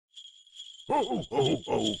Ho, ho,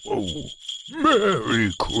 ho, ho.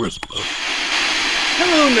 Merry Christmas.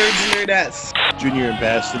 Hello, nerds and nerdettes. Junior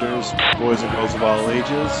ambassadors, boys and girls of all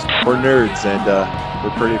ages. We're nerds, and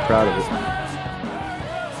we're pretty proud of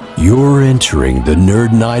it. You're entering the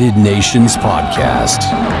Nerd United Nations podcast.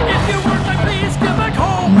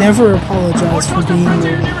 Never apologize for being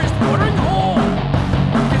nerdy.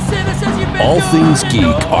 All things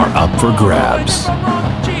geek are up for grabs.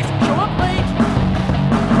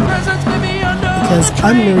 Because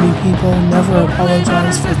unnerdy people never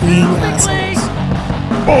apologize for being assholes.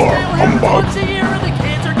 Bar humbug.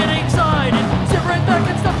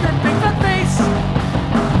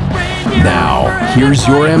 Now, here's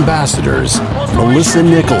your ambassadors, Melissa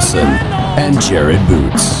Nicholson and Jared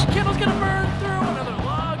Boots.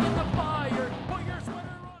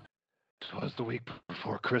 Twas the week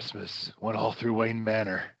before Christmas, went all through Wayne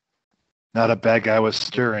Manor. Not a bad guy was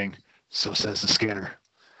stirring, so says the scanner.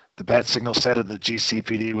 The bat signal set in the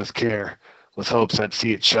GCPD with care, with hopes I'd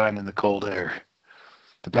see it shine in the cold air.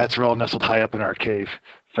 The bats were all nestled high up in our cave,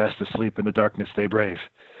 fast asleep in the darkness they brave.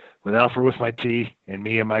 With Alfred with my tea, and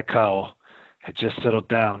me and my cowl, had just settled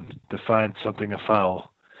down to find something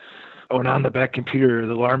afoul. Oh, and on the back computer,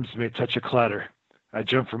 the alarms made such a clatter. I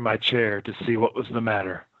jumped from my chair to see what was the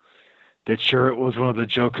matter. That sure it was one of the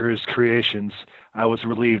Joker's creations. I was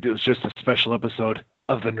relieved it was just a special episode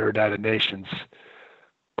of the Nerd United Nations.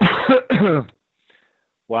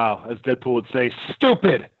 Wow, as Deadpool would say,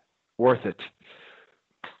 stupid! Worth it.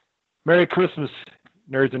 Merry Christmas,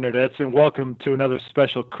 nerds and nerdettes, and welcome to another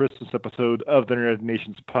special Christmas episode of the Nerd United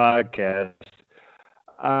Nations podcast.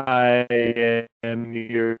 I am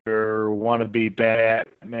your wannabe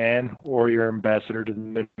Batman, or your ambassador to the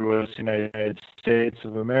Midwest United States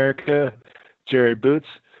of America, Jared Boots.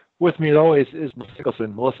 With me, as always, is Melissa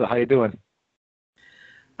Nicholson. Melissa, how you doing?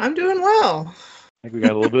 I'm doing well. I think we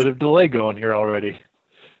got a little bit of delay going here already.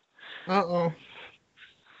 Uh-oh.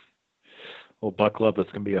 Well, buckle up.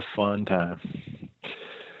 It's going to be a fun time.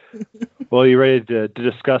 Well, you ready to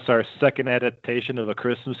discuss our second adaptation of A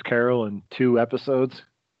Christmas Carol in 2 episodes?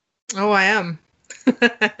 Oh, I am.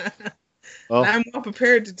 Well, I'm well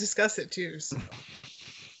prepared to discuss it, too. So.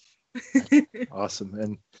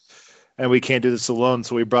 Awesome. And we can't do this alone,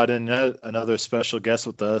 so we brought in another special guest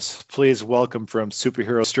with us. Please welcome from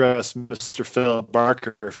Superhero Stress, Mr. Philip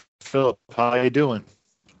Barker. Philip, how you doing?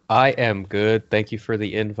 I am good. Thank you for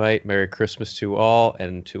the invite. Merry Christmas to all,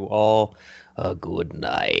 and to all, a good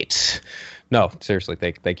night. No, seriously,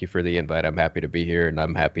 thank you for the invite. I'm happy to be here, and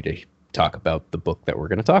I'm happy to talk about the book that we're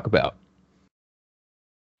going to talk about.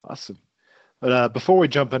 Awesome. But before we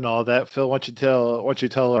jump into all that, Phil, why don't you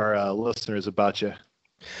tell our listeners about you?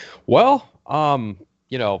 Well,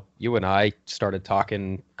 you and I started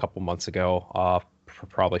talking a couple months ago,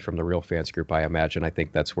 probably from the Real Fans group, I imagine. I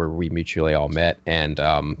think that's where we mutually all met. And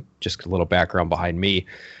just a little background behind me.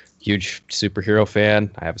 Huge superhero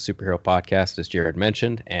fan. I have a superhero podcast, as Jared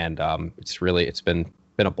mentioned, and it's been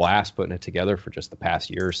a blast putting it together for just the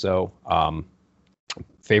past year or so.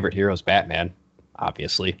 Favorite hero is Batman,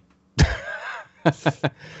 obviously.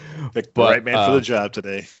 Pick the right man for the job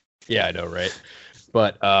today. Yeah, I know, right?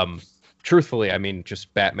 But truthfully, I mean,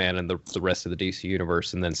 just Batman and the rest of the DC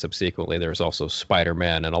universe, and then subsequently there's also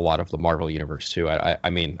Spider-Man and a lot of the Marvel universe too. I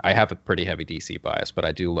mean, I have a pretty heavy DC bias, but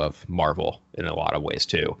I do love Marvel in a lot of ways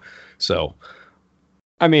too. So,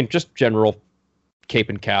 I mean, just general cape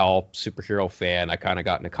and cowl superhero fan. I kind of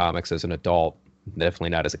got into comics as an adult,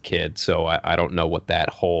 definitely not as a kid. So I don't know what that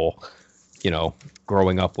whole,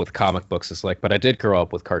 growing up with comic books is like, but I did grow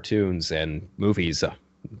up with cartoons and movies,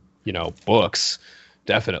 books.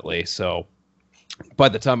 Definitely. So by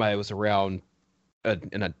the time I was around a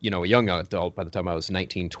young adult, by the time I was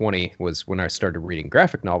 19, 20 was when I started reading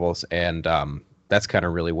graphic novels. And that's kind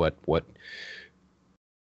of really what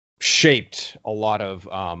shaped a lot of,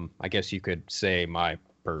 I guess you could say, my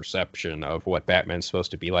perception of what Batman's supposed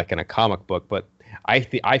to be like in a comic book. But I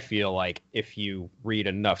feel like if you read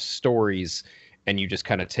enough stories and you just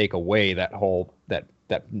kind of take away that whole, that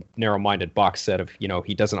narrow-minded box set of,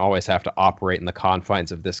 he doesn't always have to operate in the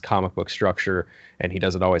confines of this comic book structure, and he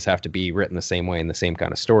doesn't always have to be written the same way in the same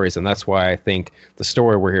kind of stories. And that's why I think the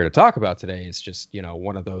story we're here to talk about today is just,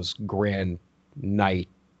 one of those grand night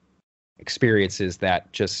experiences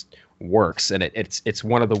that just works. And it's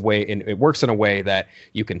one of the way, and it works in a way that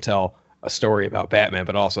you can tell a story about Batman,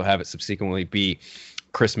 but also have it subsequently be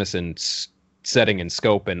Christmas in setting and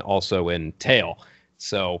scope, and also in tale.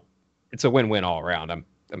 So it's a win-win all around. I'm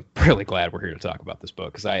really glad we're here to talk about this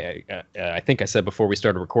book, because I think I said before we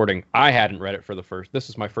started recording, I hadn't read it this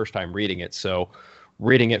was my first time reading it. So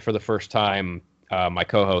reading it for the first time, my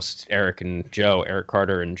co-hosts Eric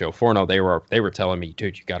Carter and Joe Forno, they were telling me,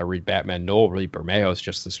 dude, you got to read Batman Noel. Reed Bermejo is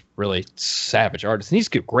just this really savage artist, and he's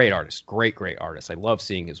a great artist, great artist. I love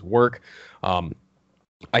seeing his work.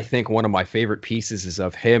 I think one of my favorite pieces is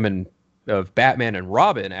of him and of Batman and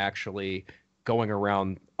Robin actually going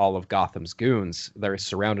around all of Gotham's goons. They're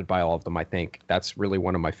surrounded by all of them. I think that's really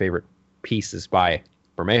one of my favorite pieces by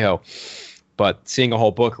Bermejo. But seeing a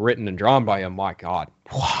whole book written and drawn by him, my God,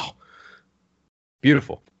 wow,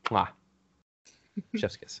 beautiful. Mwah.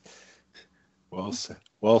 Chef's kiss. Well said.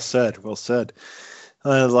 Well said. Well said.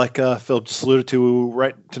 Like Phil just alluded to,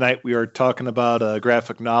 right tonight we are talking about a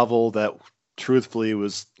graphic novel that truthfully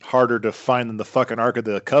was harder to find than the fucking Ark of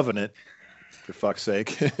the Covenant, for fuck's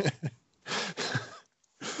sake.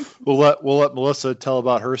 We'll let Melissa tell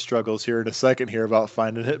about her struggles here in a second here about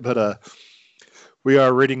finding it, but we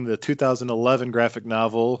are reading the 2011 graphic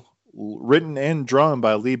novel written and drawn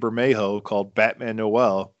by Lee Bermejo called Batman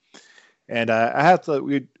Noel. And I have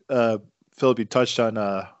to, Philip, you touched on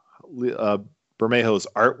Bermejo's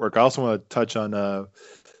artwork. I also want to touch on, I'm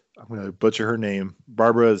going to butcher her name,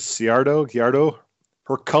 Barbara Giardo.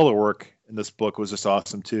 Her color work in this book was just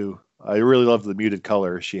awesome too. I really loved the muted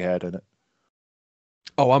color she had in it.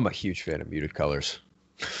 Oh, I'm a huge fan of muted colors.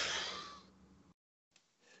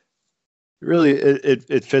 Really,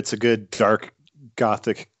 it fits a good dark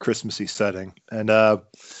gothic Christmassy setting. And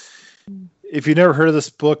if you've never heard of this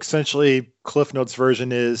book, essentially Cliff Notes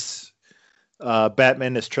version is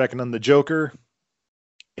Batman is tracking on the Joker,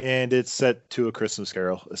 and it's set to A Christmas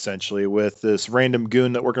Carol, essentially, with this random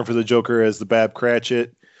goon that working for the Joker as the Bab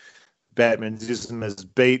Cratchit. Batman's using him as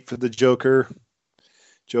bait for the Joker.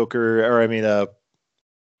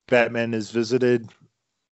 Batman is visited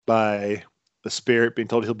by a spirit, being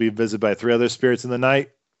told he'll be visited by 3 other spirits in the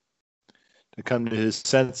night to come to his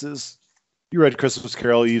senses. You read Christmas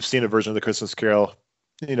Carol, you've seen a version of the Christmas Carol,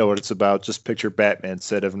 you know what it's about. Just picture Batman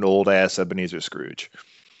instead of an old ass Ebenezer Scrooge.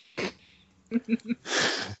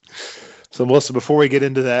 So Melissa, before we get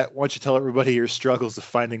into that, why don't you tell everybody your struggles of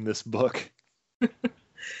finding this book?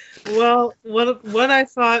 Well, what I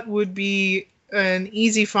thought would be an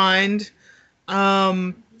easy find,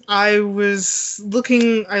 I was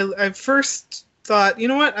looking, I first thought, you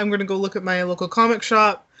know what, I'm going to go look at my local comic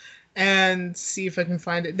shop and see if I can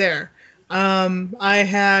find it there. I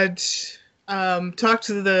had talked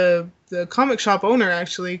to the comic shop owner,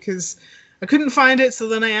 actually, because I couldn't find it, so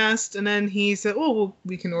then I asked, and then he said, oh, well,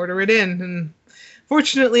 we can order it in. And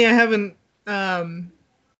fortunately, I haven't gotten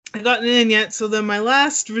it in yet, so then my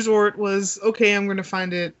last resort was, okay, I'm going to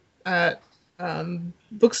find it at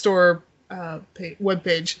bookstore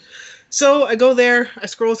webpage. So I go there, I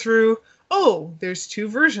scroll through. Oh, there's 2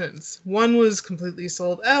 versions. One was completely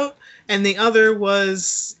sold out, and the other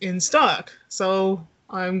was in stock. So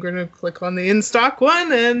I'm going to click on the in stock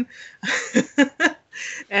one and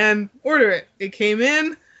and order it. It came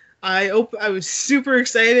in. I was super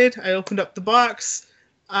excited. I opened up the box.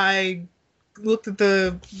 I looked at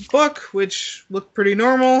the book, which looked pretty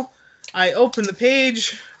normal. I opened the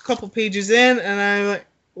page, a couple pages in, and I'm like,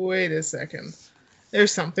 wait a second.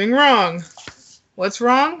 There's something wrong. What's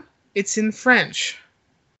wrong? It's in French.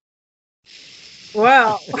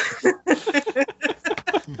 Well.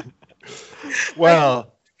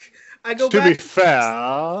 Well, I go to back.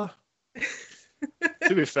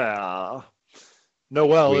 To be fair,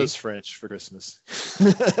 Noel Oui. is French for Christmas.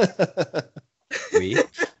 We.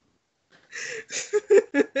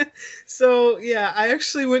 So, yeah, I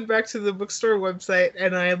actually went back to the bookstore website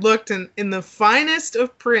and I looked, and in the finest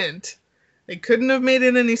of print, they couldn't have made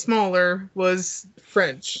it any smaller, was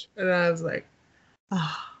French. And I was like,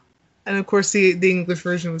 ah. And of course, the English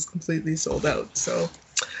version was completely sold out. So,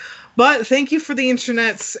 but thank you for the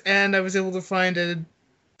internets, and I was able to find an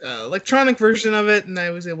electronic version of it, and I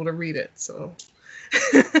was able to read it. So,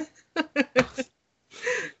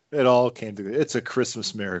 It all came together. It's a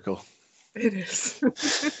Christmas miracle. it is.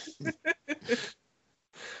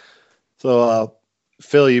 So,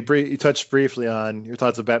 Phil, you touched briefly on your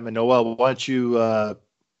thoughts of Batman Noel. Why don't you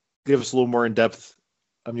give us a little more in depth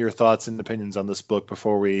on your thoughts and opinions on this book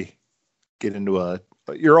before we get into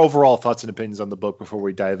your overall thoughts and opinions on the book before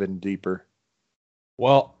we dive in deeper?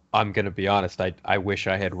 Well, I'm going to be honest. I wish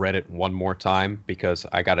I had read it one more time, because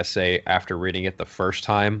I got to say, after reading it the first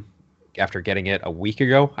time, after getting it a week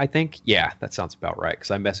ago, I think. Yeah, that sounds about right,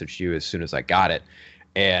 because I messaged you as soon as I got it.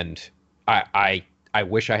 And I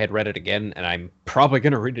wish I had read it again, and I'm probably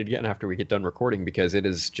going to read it again after we get done recording, because it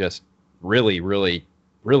is just really, really,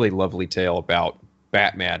 really lovely tale about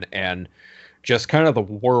Batman, and just kind of the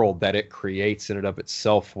world that it creates in and of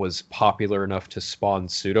itself was popular enough to spawn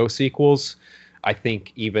pseudo sequels. I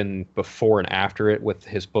think even before and after it with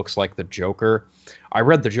his books like The Joker. I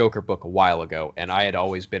read the Joker book a while ago, and I had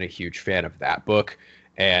always been a huge fan of that book.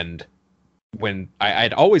 And when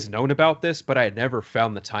I'd always known about this, but I had never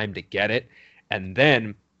found the time to get it. And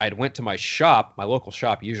then I'd went to my shop. My local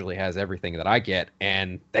shop usually has everything that I get,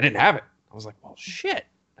 and they didn't have it. I was like, well, shit.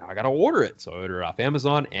 Now I got to order it. So I ordered it off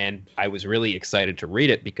Amazon, and I was really excited to read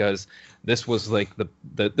it because this was like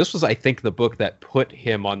this was, I think, the book that put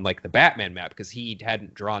him on like the Batman map, because he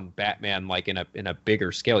hadn't drawn Batman like in a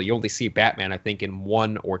bigger scale. You only see Batman, I think, in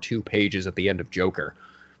 1 or 2 pages at the end of Joker.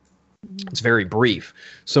 It's very brief.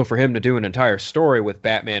 So for him to do an entire story with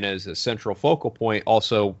Batman as a central focal point,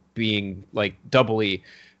 also being like doubly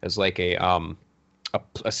as like a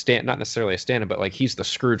stand, not necessarily a stand-in, but like he's the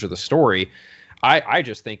Scrooge of the story. I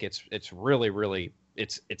just think it's really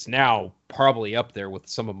it's now probably up there with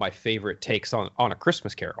some of my favorite takes on A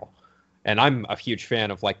Christmas Carol. And I'm a huge fan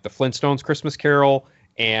of like the Flintstones Christmas Carol,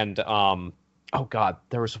 and oh god,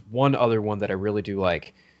 there was one other one that I really do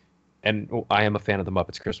like. And I am a fan of the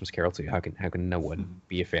Muppets Christmas Carol too. How can no one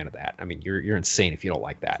be a fan of that? I mean, you're insane if you don't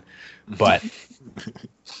like that. But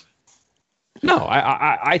no,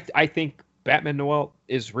 I think Batman Noel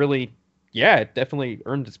is really, yeah, it definitely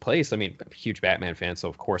earned its place. I mean, I'm a huge Batman fan, so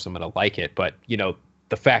of course I'm gonna like it. But you know,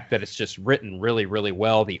 the fact that it's just written really, really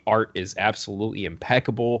well, the art is absolutely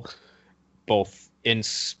impeccable, both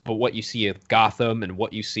but what you see of Gotham and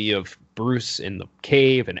what you see of Bruce in the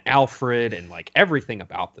cave and Alfred, and like everything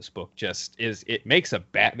about this book just it makes a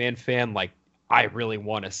Batman fan like, I really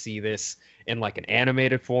want to see this in like an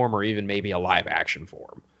animated form or even maybe a live action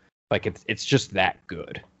form. Like it's just that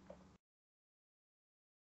good.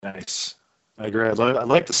 Nice. I agree. I'd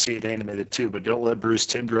like to see it animated too, but don't let Bruce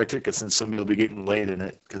Timm direct it, because then somebody will be getting laid in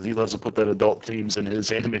it, because he loves to put that adult themes in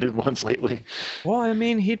his animated ones lately. Well, I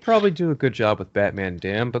mean, he'd probably do a good job with Batman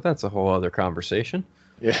Damn, but that's a whole other conversation.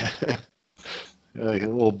 Yeah. Like a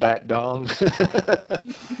little bat dong.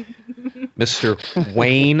 Mr.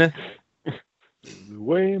 Wayne.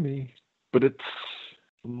 Whammy. But it's,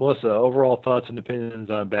 Melissa, overall thoughts and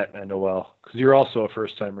opinions on Batman Noel, because you're also a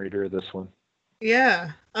first-time reader of this one.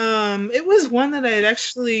 Yeah. It was one that I had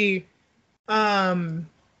actually, it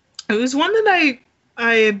was one that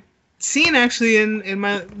I had seen actually in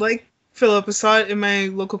my, like Philip, I saw it in my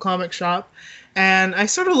local comic shop, and I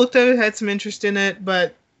sort of looked at it, had some interest in it,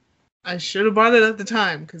 but I should have bought it at the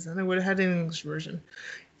time, because then I would have had an English version.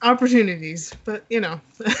 Opportunities, but you know.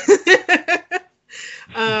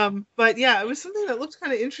 But yeah, it was something that looked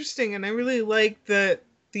kind of interesting, and I really liked that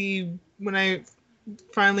when I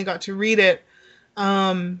finally got to read it,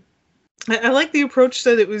 I like the approach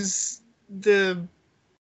that it was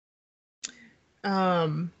sort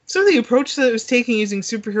of the approach that it was taking, using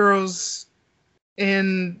superheroes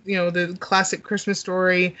in, you know, the classic Christmas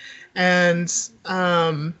story, and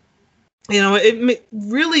you know, it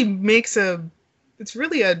really makes it's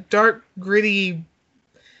really a dark, gritty,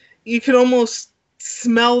 you could almost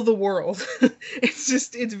smell the world.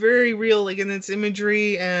 It's very real, like in its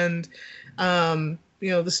imagery and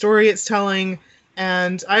you know, the story it's telling.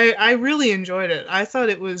 And I really enjoyed it. I thought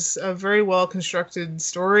it was a very well constructed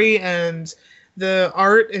story, and the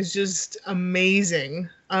art is just amazing.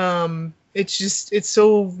 It's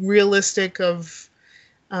so realistic of,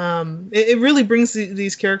 it really brings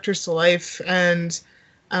these characters to life, and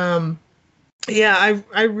yeah,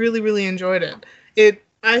 I really, really enjoyed it.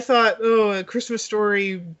 I thought, oh, A Christmas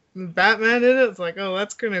Story, Batman in it, it's like, oh,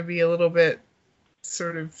 that's gonna be a little bit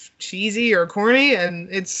sort of cheesy or corny, and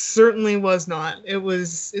it certainly was not.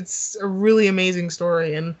 It's a really amazing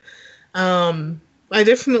story, and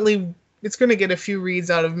it's going to get a few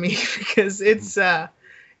reads out of me because it's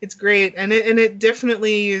great, and it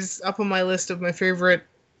definitely is up on my list of my favorite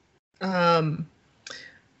my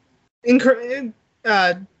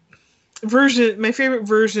favorite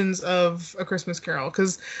versions of A Christmas Carol,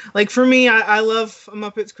 because like for me, I love A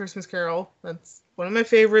Muppets Christmas Carol. That's one of my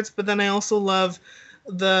favorites, but then I also love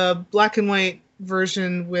the black and white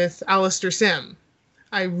version with Alistair Sim.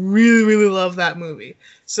 I really, really love that movie.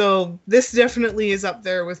 So this definitely is up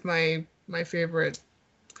there with my favorite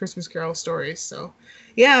Christmas Carol stories. So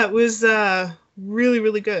yeah, it was really,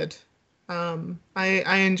 really good. I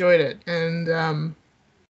enjoyed it, and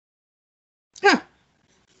yeah.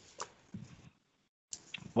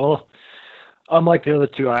 Well, unlike the other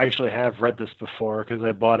two, I actually have read this before, because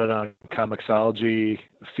I bought it on Comixology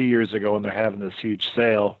a few years ago when they're having this huge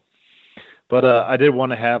sale. But I did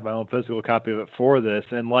want to have my own physical copy of it for this.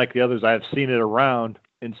 And like the others, I've seen it around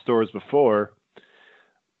in stores before.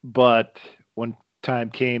 But when time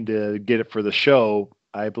came to get it for the show,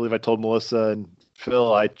 I believe I told Melissa and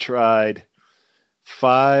Phil I tried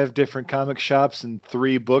 5 different comic shops and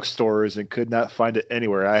 3 bookstores and could not find it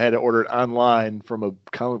anywhere. I had to order it online from a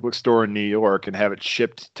comic book store in New York and have it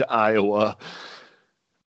shipped to Iowa.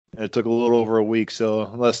 And it took a little over a week. So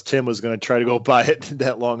unless Tim was going to try to go buy it in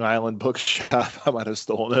that Long Island bookshop, I might have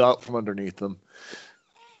stolen it out from underneath them.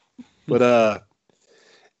 But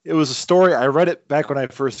it was a story. I read it back when I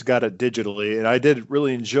first got it digitally, and I did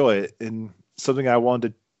really enjoy it. And something I wanted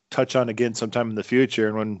to touch on again sometime in the future.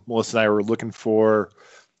 And when Melissa and I were looking for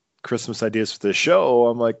Christmas ideas for the show,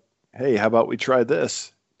 I'm like, hey, how about we try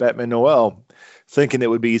this? Batman Noel, thinking it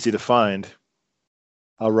would be easy to find.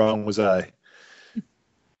 How wrong was I?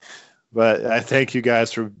 But I thank you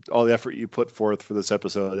guys for all the effort you put forth for this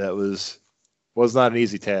episode. That was not an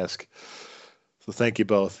easy task. So thank you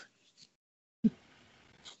both.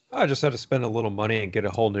 I just had to spend a little money and get a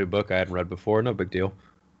whole new book I hadn't read before. No big deal.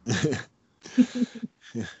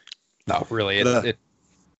 No, really, it's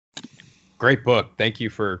great book. Thank you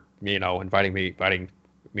for inviting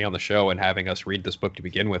me on the show and having us read this book to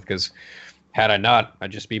begin with. Because had I not,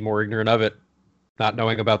 I'd just be more ignorant of it, not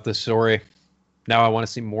knowing about this story. Now I want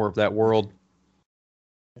to see more of that world.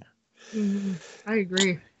 I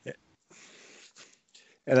agree.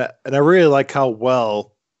 And I really like how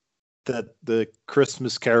well that the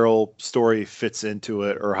Christmas Carol story fits into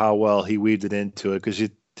it, or how well he weaved it into it. Because you,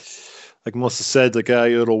 like Melissa said, like you're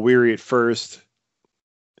a little weary at first,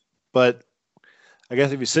 but I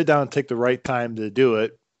guess if you sit down and take the right time to do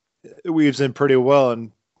it, it weaves in pretty well.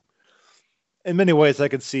 And in many ways, I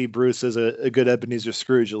could see Bruce as a good Ebenezer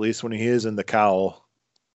Scrooge, at least when he is in the cowl.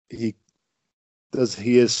 He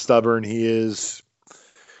is stubborn. He is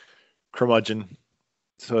curmudgeon.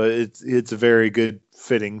 So it's a very good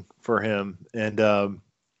fitting for him. And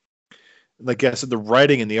like I said, the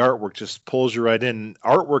writing and the artwork just pulls you right in.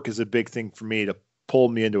 Artwork is a big thing for me to pull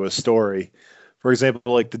me into a story. For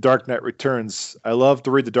example, like The Dark Knight Returns. I love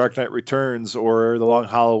to read The Dark Knight Returns or The Long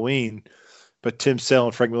Halloween. But Tim Sale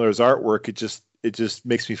and Frank Miller's artwork, it just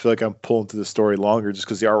makes me feel like I'm pulling through the story longer just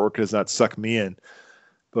because the artwork does not suck me in.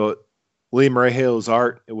 But Lee Marejo's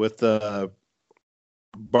art with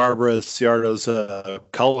Barbara Ciardo's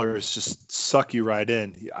colors just suck you right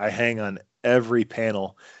in. I hang on every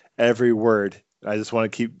panel, every word. I just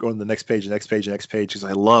want to keep going to the next page, because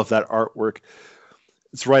I love that artwork.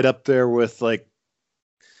 It's right up there with, like,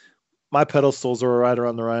 my pedestals are right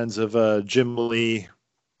around the lines of Jim Lee,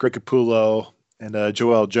 Greg Capullo, and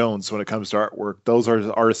Joelle Jones when it comes to artwork. Those are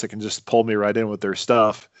the artists that can just pull me right in with their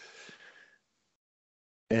stuff.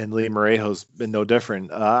 And Lee Marejo's been no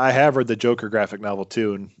different. I have read the Joker graphic novel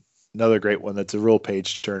too, and another great one that's a real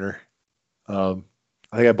page turner. I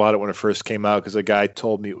think I bought it when it first came out because a guy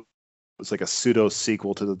told me it was like a pseudo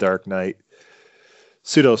sequel to The Dark Knight.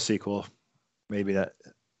 Pseudo sequel, maybe not,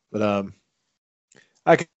 but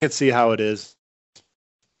I can see how it is.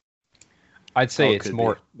 I'd say it's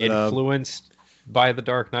more influenced by The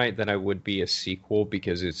Dark Knight than I would be a sequel,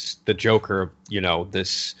 because it's the Joker,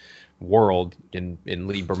 this world in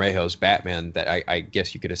Lee Bermejo's Batman that I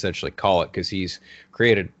guess you could essentially call it, because he's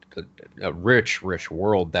created a rich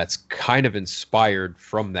world that's kind of inspired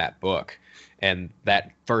from that book. And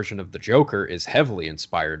that version of the Joker is heavily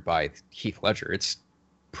inspired by Heath Ledger. It's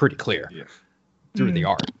pretty clear through the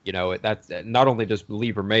art. That's not only does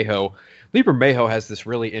Lee Bermejo has this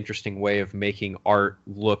really interesting way of making art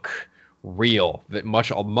look real, that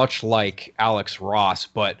much like Alex Ross,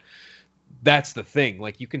 but that's the thing.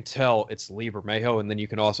 Like, you can tell it's Lee Bermejo, and then you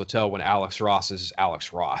can also tell when Alex Ross is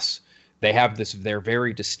Alex Ross. They have their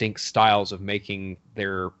very distinct styles of making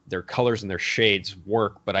their colors and their shades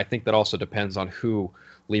work, but I think that also depends on who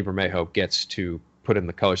Lee Bermejo gets to put in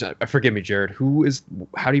the colors. Forgive me, Jared.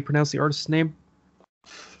 How do you pronounce the artist's name?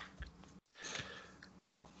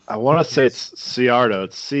 I want to say it's Ciardo.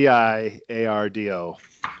 It's Ciardo.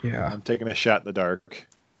 Yeah. I'm taking a shot in the dark.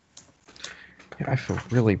 Yeah, I feel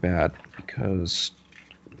really bad because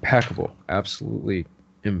impeccable, absolutely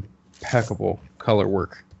impeccable color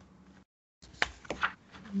work.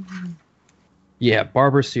 Yeah,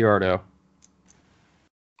 Barbara Ciardo.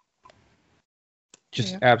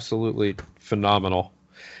 Just absolutely phenomenal.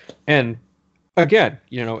 And again,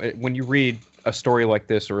 when you read a story like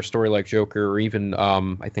this, or a story like Joker, or even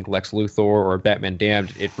I think Lex Luthor or Batman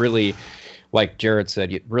Damned, it really, like Jared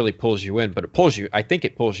said, it really pulls you in. But I think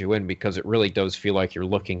it pulls you in because it really does feel like you're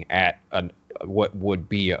looking at what would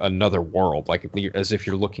be another world, like as if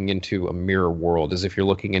you're looking into a mirror world, as if you're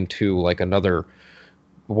looking into like another,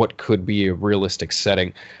 what could be a realistic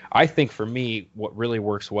setting. I think for me, what really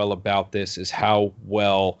works well about this is how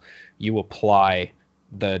well you apply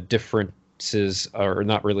the differences, or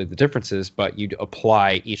not really the differences, but you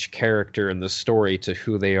apply each character in the story to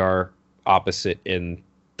who they are opposite in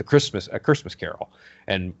A Christmas Carol.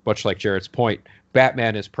 And much like Jared's point,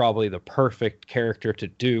 Batman is probably the perfect character to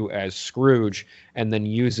do as Scrooge, and then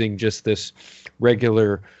using just this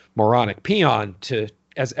regular moronic peon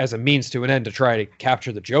as a means to an end to try to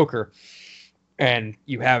capture the Joker. And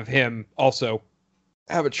you have him also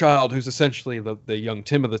have a child who's essentially the young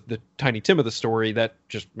Tim of the tiny Tim of the story. That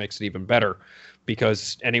just makes it even better,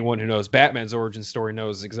 because anyone who knows Batman's origin story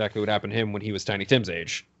knows exactly what happened to him when he was Tiny Tim's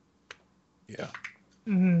age. Yeah.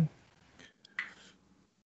 Mm-hmm.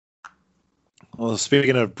 Well,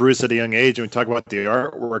 speaking of Bruce at a young age, when we talk about the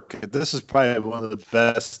artwork, this is probably one of the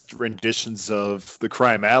best renditions of the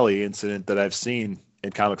Crime Alley incident that I've seen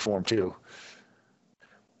in comic form too.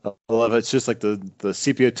 I love it. It's just like the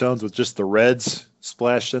sepia tones with just the reds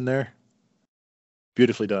splashed in there.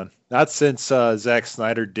 Beautifully done. Not since Zack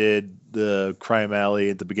Snyder did the Crime Alley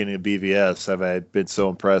at the beginning of BVS have I been so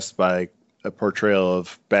impressed by a portrayal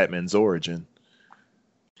of Batman's origin.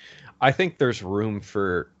 I think there's room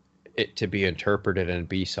for it to be interpreted and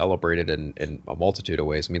be celebrated in a multitude of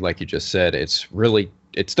ways. I mean, like you just said, it's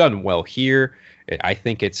done well here. I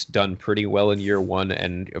think it's done pretty well in year one.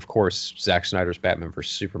 And of course, Zack Snyder's Batman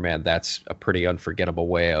vs. Superman, that's a pretty unforgettable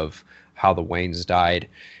way of how the Waynes died.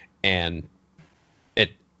 And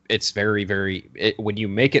it's very, very, when you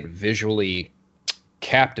make it visually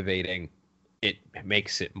captivating, it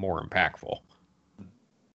makes it more impactful.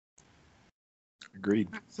 Agreed.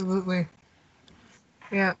 Absolutely.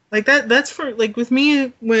 Yeah, like that's for, like, with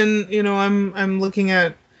me, when, you know, I'm looking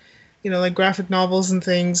at, you know, like graphic novels and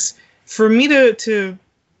things, for me to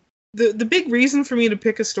the big reason for me to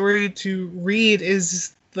pick a story to read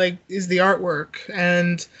is the artwork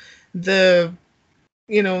and the,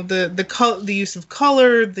 you know, the use of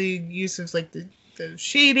color, the use of like the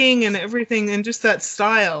shading and everything, and just that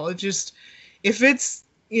style. It just, if it's,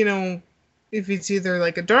 you know, if it's either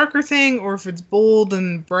like a darker thing or if it's bold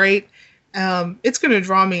and bright, it's going to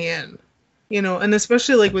draw me in, you know. And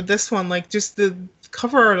especially like with this one, like just the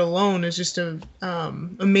cover art alone is just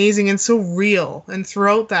amazing and so real. And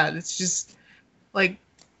throughout that, it's just like,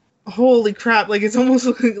 holy crap, like it's almost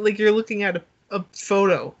looking like you're looking at a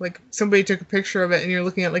photo, like somebody took a picture of it and you're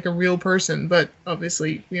looking at like a real person, but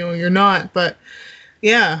obviously, you know, you're not. But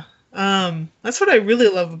yeah, that's what I really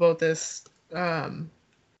love about this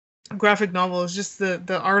graphic novel, is just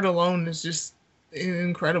the art alone is just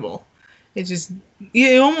incredible. It just,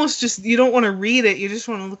 you almost just, you don't want to read it, you just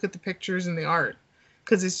want to look at the pictures and the art,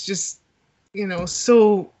 because it's just, you know,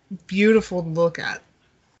 so beautiful to look at.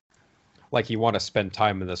 Like you want to spend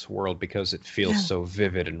time in this world because it feels so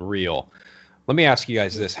vivid and real. Let me ask you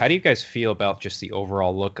guys this: how do you guys feel about just the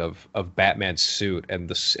overall look of Batman's suit and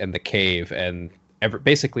the cave and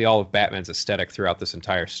basically all of Batman's aesthetic throughout this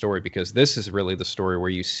entire story? Because this is really the story where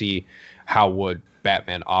you see how would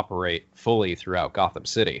Batman operate fully throughout Gotham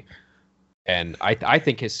City. And I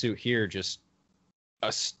think his suit here just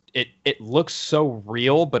it looks so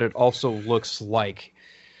real, but it also looks like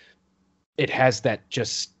it has that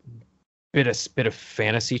just bit of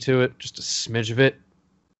fantasy to it, just a smidge of it.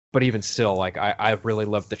 But even still, like I really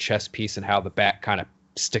love the chest piece and how the bat kind of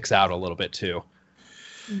sticks out a little bit too.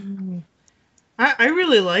 Mm-hmm. I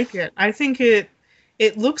really like it. I think it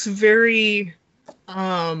looks very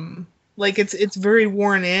like it's very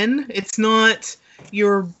worn in. It's not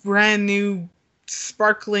your brand new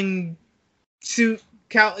sparkling suit,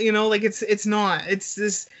 you know, like it's not. It's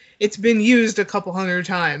this. It's been used a couple hundred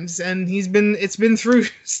times, and it's been through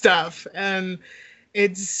stuff, and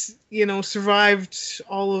it's, you know, survived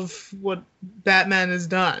all of what Batman has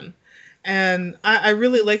done. And I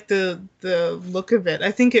really like the look of it.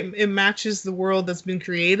 I think it matches the world that's been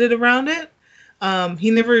created around it.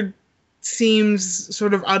 He never seems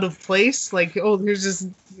sort of out of place, like, oh, there's this,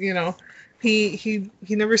 you know, he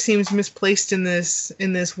never seems misplaced in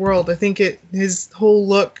this world. I think his whole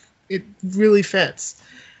look, it really fits.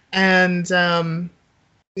 And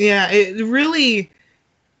yeah, it really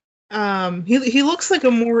he looks like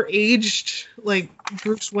a more aged, like,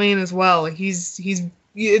 Bruce Wayne as well. Like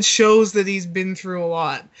it shows that he's been through a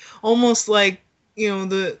lot, almost like, you know,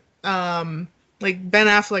 the like Ben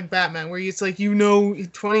Affleck Batman, where it's like, you know,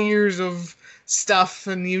 20 years of stuff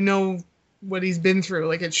and you know what he's been through,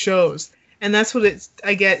 like it shows. And that's what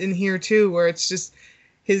I get in here too, where it's just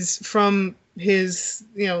from his,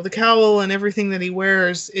 you know, the cowl and everything that he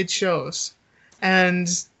wears, it shows. And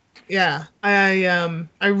yeah,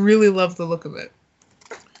 I really love the look of it.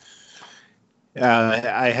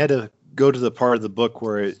 Yeah, I had to go to the part of the book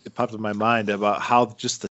where it popped in my mind about how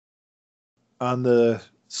just on the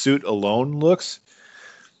suit alone looks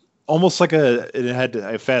almost like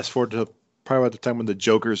I fast forward to probably about the time when the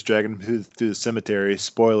Joker's dragging him through the cemetery.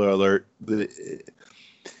 Spoiler alert.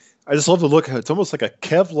 I just love the look. It's almost like a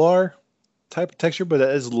Kevlar type of texture, but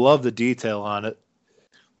I just love the detail on it.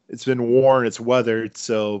 It's been worn, it's weathered,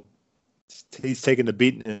 so he's taken the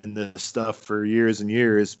beating in this stuff for years and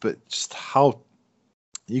years, but just how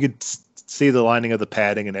you can see the lining of the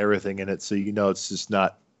padding and everything in it, so you know it's just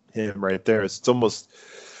not him right there. It's almost,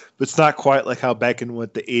 but it's not quite like how back in the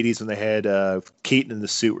 80s when they had Keaton in the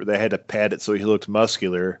suit where they had to pad it so he looked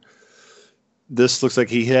muscular. This looks like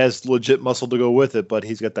he has legit muscle to go with it, but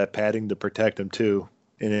he's got that padding to protect him too,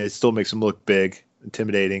 and it still makes him look big,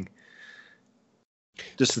 intimidating.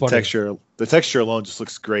 Just the texture alone just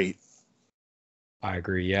looks great. I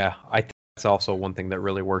agree. Yeah, I think that's also one thing that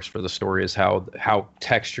really works for the story is how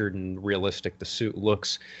textured and realistic the suit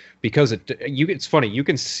looks, because it's funny, you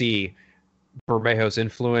can see Bermejo's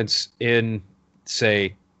influence in,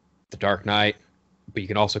 say, The Dark Knight, but you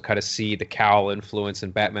can also kind of see the cowl influence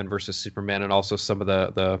in Batman versus Superman, and also some of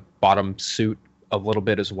the bottom suit a little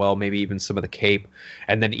bit as well, maybe even some of the cape,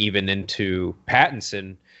 and then even into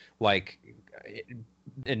Pattinson, like.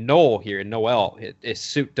 And Noel, his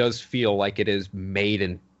suit does feel like it is made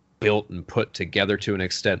and built and put together to an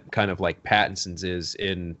extent, kind of like Pattinson's is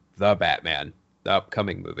in the Batman, the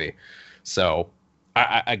upcoming movie. So,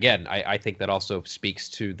 I think that also speaks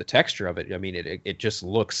to the texture of it. I mean, it just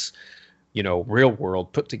looks, real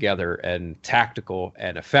world, put together, and tactical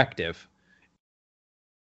and effective.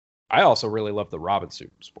 I also really love the Robin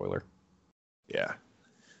suit. Spoiler. Yeah.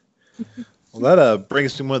 Well, that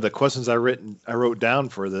brings to one of the questions I wrote down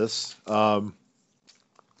for this.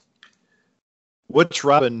 Which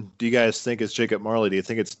Robin do you guys think is Jacob Marley? Do you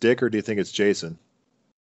think it's Dick or do you think it's Jason?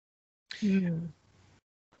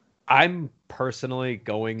 I'm personally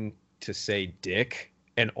going to say Dick,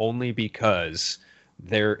 and only because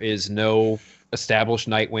there is no established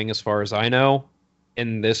Nightwing as far as I know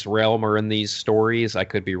in this realm or in these stories. I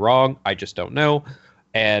could be wrong. I just don't know.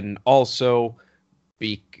 And also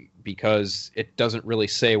because it doesn't really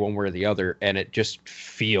say one way or the other, and it just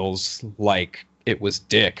feels like it was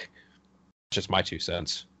Dick. Just my 2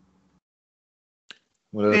 cents.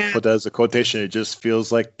 I'm going to put that as a quotation. It just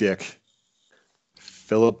feels like Dick.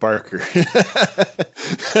 Philip Barker.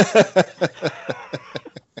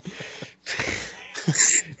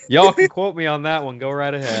 Y'all can quote me on that one. Go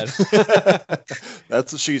right ahead.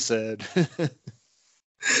 That's what she said.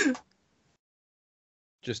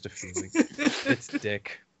 Just a feeling. It's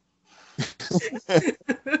Dick.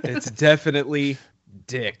 It's definitely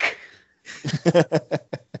Dick. If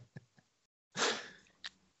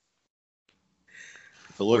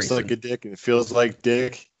it looks like a dick and it feels like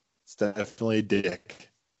Dick, it's definitely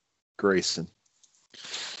Dick Grayson.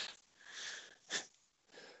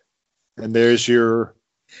 And there's your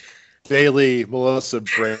daily Melissa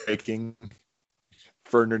breaking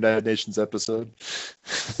for Nerd Nations episode.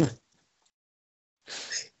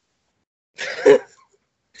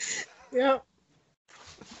 Yeah.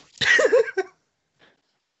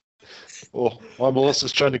 Well, while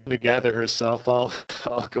Melissa's trying to gather herself, I'll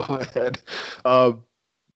go ahead.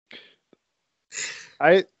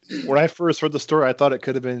 When I first heard the story, I thought it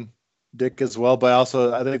could have been Dick as well, but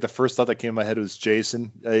I think the first thought that came in my head was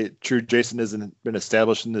Jason. True, Jason hasn't been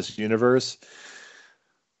established in this universe,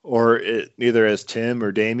 or neither as Tim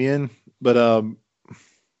or Damian. But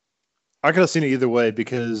I could have seen it either way,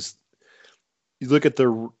 because you look at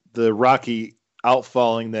the rocky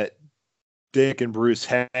outfalling that Dick and Bruce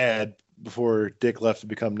had before Dick left to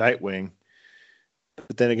become Nightwing.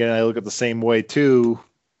 But then again, I look at the same way too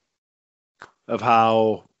of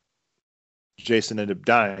how Jason ended up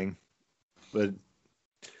dying. But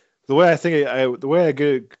the way I think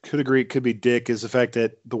could agree it could be Dick is the fact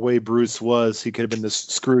that the way Bruce was, he could have been this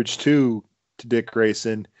Scrooge to Dick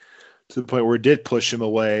Grayson, to the point where it did push him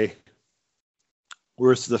away.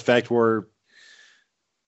 Worse the fact where,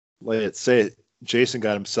 let's say it, Jason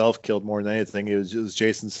got himself killed more than anything. It was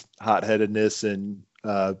Jason's hot-headedness and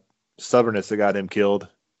stubbornness that got him killed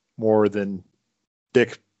more than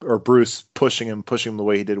Dick or Bruce pushing him the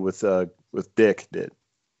way he did with Dick did.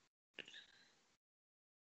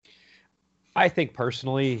 I think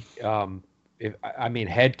personally,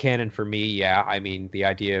 headcanon for me, yeah. I mean, the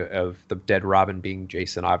idea of the dead Robin being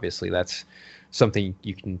Jason, obviously, that's something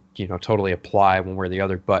you can, totally apply one way or the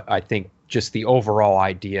other. But I think just the overall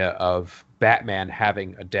idea of Batman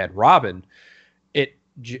having a dead Robin,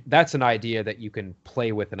 that's an idea that you can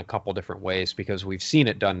play with in a couple different ways, because we've seen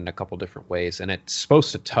it done in a couple different ways, and it's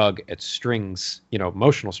supposed to tug at strings,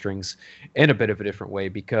 emotional strings, in a bit of a different way.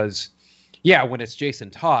 Because, yeah, when it's Jason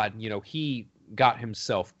Todd, he got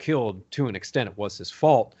himself killed to an extent. It was his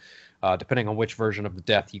fault. depending on which version of the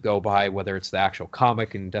death you go by, whether it's the actual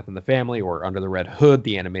comic in Death in the Family or Under the Red Hood,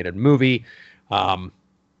 the animated movie.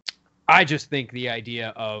 I just think the idea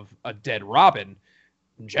of a dead Robin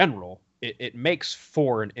in general, it makes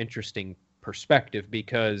for an interesting perspective,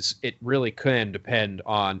 because it really can depend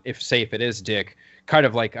on if it is Dick, kind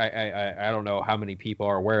of like I don't know how many people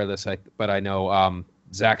are aware of this, but I know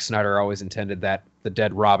Zack Snyder always intended that the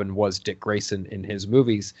dead Robin was Dick Grayson in his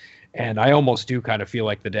movies, and I almost do kind of feel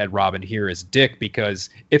like the dead Robin here is Dick, because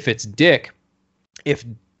if Dick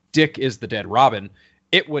is the dead Robin,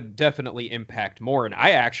 it would definitely impact more. And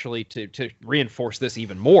I actually, to reinforce this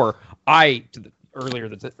even more,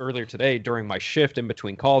 earlier today during my shift in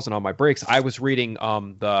between calls and on my breaks, I was reading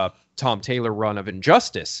the Tom Taylor run of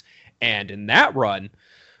Injustice, and in that run,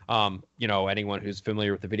 anyone who's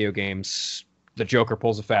familiar with the video games, the Joker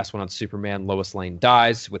pulls a fast one on Superman. Lois Lane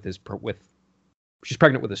dies she's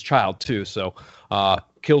pregnant with his child too, so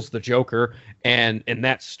kills the Joker. And in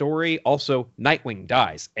that story, also Nightwing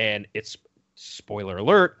dies, and it's, spoiler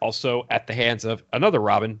alert, also at the hands of another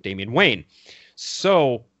Robin, Damian Wayne.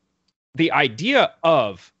 So the idea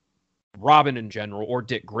of Robin in general, or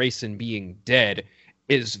Dick Grayson being dead,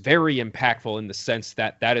 is very impactful in the sense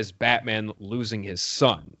that is Batman losing his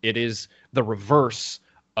son. It is the reverse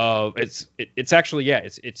of it's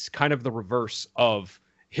kind of the reverse of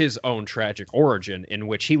his own tragic origin, in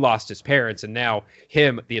which he lost his parents, and now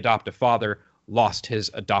the adoptive father, lost his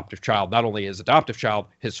adoptive child. Not only his adoptive child,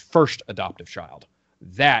 his first adoptive child.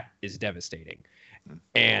 That is devastating.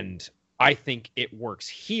 And I think it works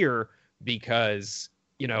here because,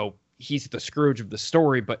 he's the Scrooge of the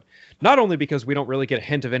story, but not only because we don't really get a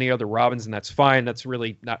hint of any other Robins, and that's fine. That's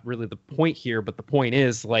really not really the point here. But the point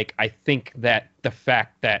is, I think that the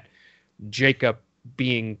fact that Jacob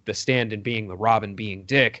being the stand-in, being the Robin, being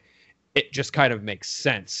Dick, it just kind of makes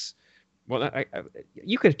sense. Well,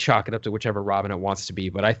 you could chalk it up to whichever Robin it wants to be,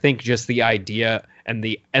 but I think just the idea and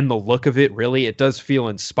the look of it, really, it does feel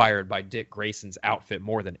inspired by Dick Grayson's outfit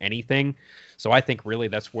more than anything. So I think really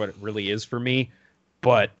that's what it really is for me.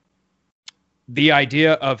 But the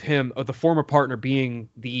idea of the former partner being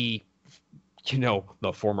the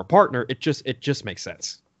former partner, it just makes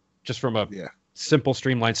sense. Just from a simple,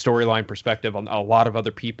 streamlined storyline perspective. A lot of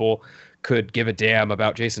other people could give a damn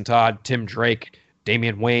about Jason Todd, Tim Drake,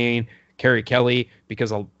 Damian Wayne, Carrie Kelly,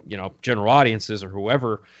 because general audiences or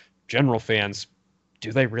whoever, general fans,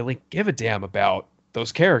 do they really give a damn about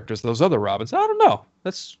those characters, those other Robins? I don't know.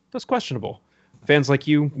 That's questionable. Fans like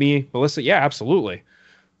you, me, Melissa, yeah, absolutely.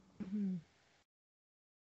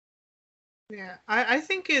 Yeah, I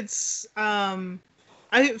think it's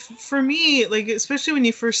for me, especially when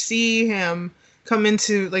you first see him come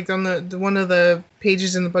into on the one of the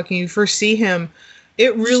pages in the book and you first see him,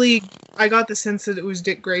 it really, I got the sense that it was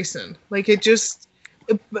Dick Grayson.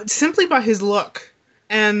 Simply by his look,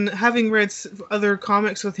 and having read other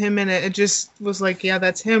comics with him in it, it just was yeah,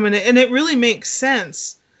 that's him. And it really makes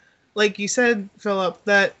sense. Like you said, Philip,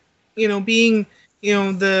 that, being,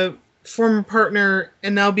 the former partner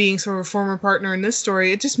and now being sort of a former partner in this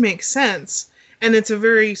story, it just makes sense. And it's a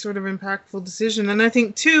very sort of impactful decision. And I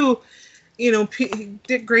think too,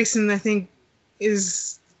 Dick Grayson, I think,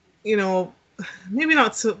 is, maybe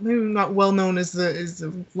not well known is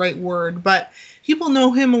the right word, but people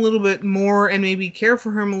know him a little bit more and maybe care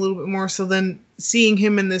for him a little bit more. So then seeing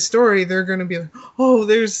him in this story, they're going to be like, oh,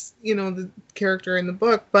 there's, the character in the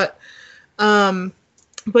book. But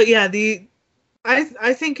yeah,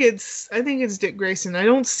 I think it's Dick Grayson. I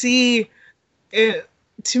don't see it.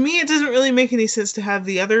 To me, it doesn't really make any sense to have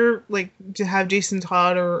the other, to have Jason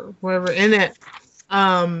Todd or whatever in it.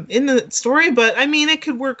 In the story, but I mean, it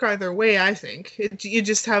could work either way. I think you're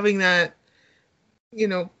just having that,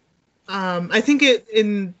 I think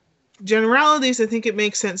in generalities, I think it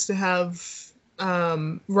makes sense to have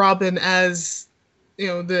Robin as,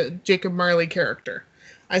 the Jacob Marley character.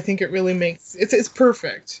 I think it really makes it's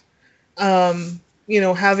perfect. Having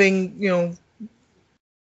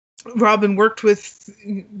Robin worked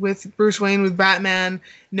with Bruce Wayne, with Batman,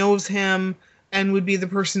 knows him, and would be the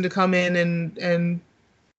person to come in and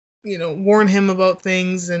warn him about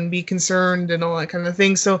things and be concerned and all that kind of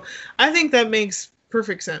thing. So I think that makes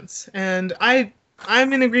perfect sense. And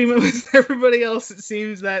I'm in agreement with everybody else. It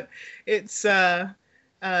seems that it's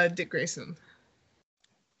Dick Grayson.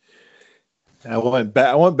 I went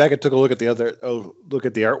back and took a look at the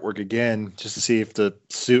artwork again, just to see if the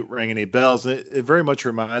suit rang any bells. It very much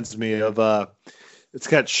reminds me of it's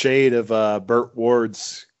got shade of Burt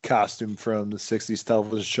Ward's costume from the 60s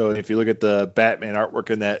television show. And if you look at the Batman artwork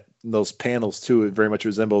in those panels too, it very much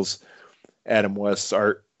resembles Adam West's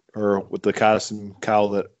art, or with the costume cowl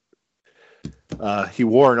that he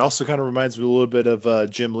wore, and also kind of reminds me a little bit of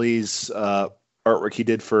Jim Lee's artwork he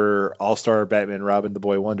did for All-Star Batman Robin the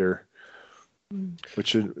Boy Wonder,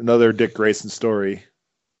 which is another Dick Grayson story.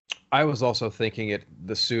 I was also thinking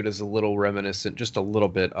the suit is a little reminiscent, just a little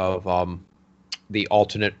bit of the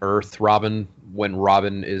alternate Earth Robin, when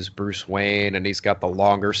Robin is Bruce Wayne and he's got the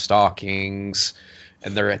longer stockings,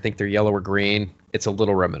 and I think they're yellow or green. It's a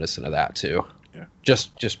little reminiscent of that too. Yeah.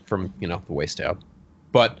 Just from the waist down.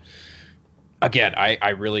 But again, I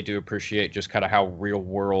really do appreciate just kind of how real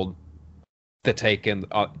world the take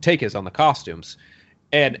is on the costumes,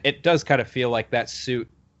 and it does kind of feel like that suit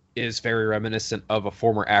is very reminiscent of a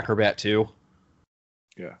former acrobat too.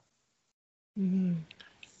 Yeah. Mm-hmm.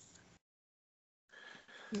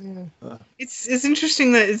 Yeah. It's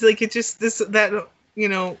interesting that it's like it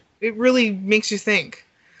really makes you think.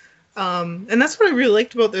 And that's what I really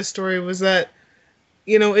liked about this story was that,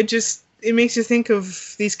 it makes you think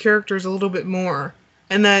of these characters a little bit more,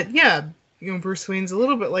 and that Bruce Wayne's a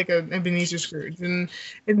little bit like a Ebenezer Scrooge, and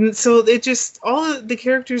so it just all of the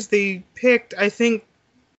characters they picked, I think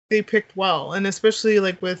they picked well, and especially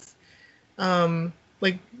like with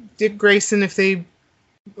like Dick Grayson,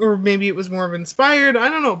 or maybe it was more of inspired, I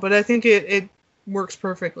don't know, but I think it works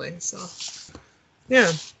perfectly. So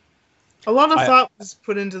yeah, a lot of thought was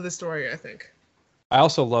put into the story, I think. I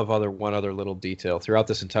also love one other little detail throughout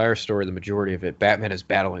this entire story. The majority of it, Batman is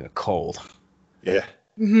battling a cold. Yeah.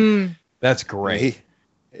 Mm-hmm. That's great.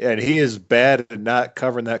 And he is bad at not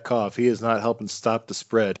covering that cough. He is not helping stop the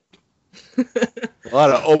spread. A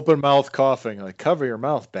lot of open mouth coughing. Like, cover your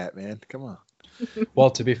mouth, Batman. Come on.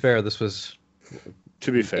 Well, to be fair, this was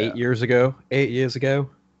 8 years ago. 8 years ago.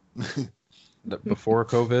 Before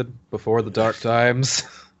COVID, before the dark times.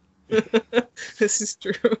 This is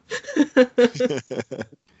true.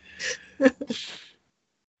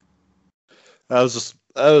 I was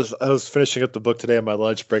finishing up the book today on my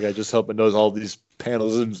lunch break. I just hope it knows all these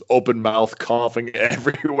panels and open mouth coughing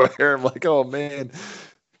everywhere. I'm like, oh man,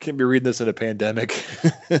 can't be reading this in a pandemic.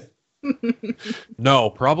 No,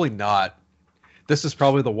 probably not. This is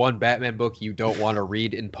probably the one Batman book you don't want to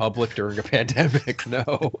read in public during a pandemic.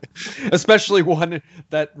 No, especially one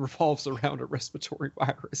that revolves around a respiratory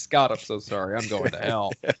virus. God, I'm so sorry. I'm going to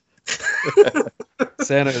hell.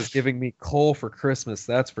 Santa is giving me coal for Christmas.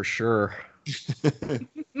 That's for sure.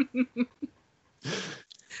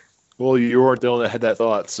 Well, you weren't the only one that had that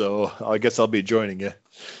thought, so I guess I'll be joining you.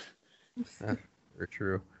 Very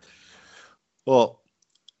true. Well,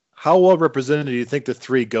 how well represented do you think the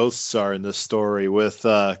three ghosts are in this story, with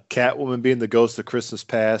Catwoman being the ghost of Christmas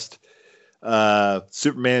past,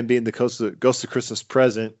 Superman being the ghost of Christmas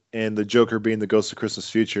present, and the Joker being the ghost of Christmas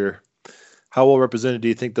future? How well represented do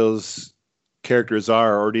you think those characters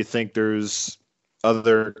are, or do you think there's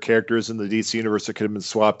other characters in the DC universe that could have been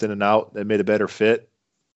swapped in and out that made a better fit?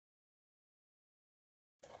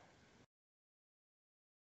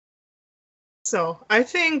 So I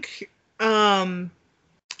think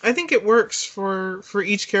it works for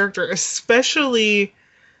each character, especially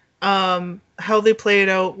how they play it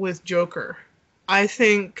out with Joker. I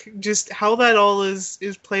think just how that all is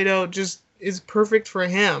played out just is perfect for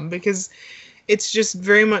him, because it's just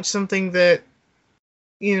very much something that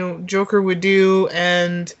Joker would do,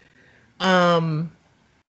 and I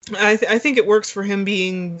think it works for him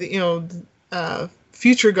being the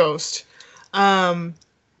future ghost.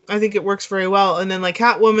 I think it works very well. And then like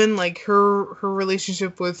Catwoman, like her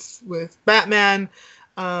relationship with Batman,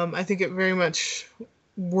 I think it very much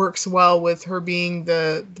works well with her being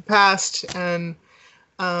the past. And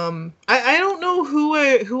I don't know who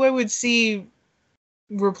I would see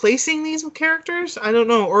replacing these characters. I don't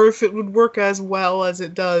know, or if it would work as well as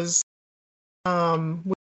it does with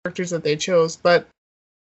the characters that they chose. But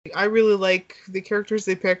I really like the characters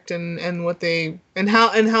they picked and what they and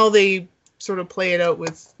how they sort of play it out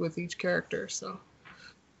with each character. So,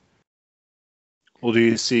 well, do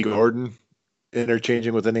you see Gordon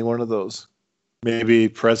interchanging with any one of those? Maybe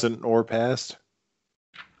present or past?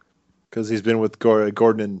 Because he's been with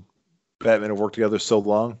Gordon and Batman have worked together so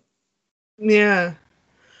long. Yeah.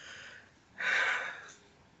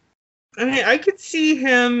 I mean, I could see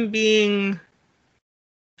him being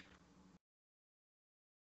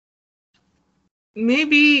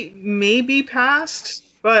maybe past,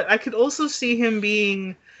 but I could also see him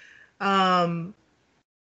being a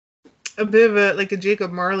bit of a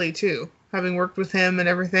Jacob Marley too. Having worked with him and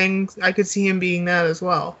everything, I could see him being that as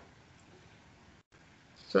well.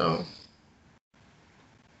 So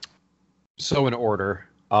in order,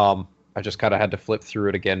 I just kind of had to flip through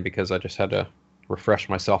it again because I just had to refresh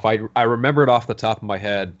myself. I remembered off the top of my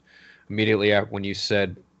head immediately when you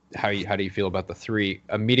said how do you feel about the three?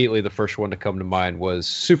 Immediately, the first one to come to mind was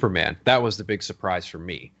Superman. That was the big surprise for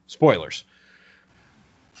me. Spoilers.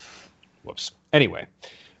 Whoops. Anyway,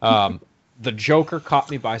 the Joker caught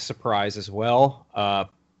me by surprise as well.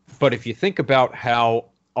 But if you think about how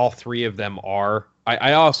all three of them are,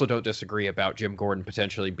 I also don't disagree about Jim Gordon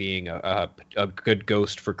potentially being a good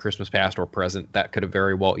ghost for Christmas past or present. That could have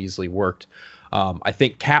very well easily worked. I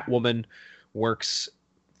think Catwoman works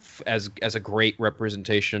as a great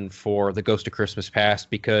representation for the Ghost of Christmas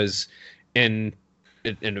Past, because in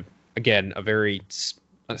again a very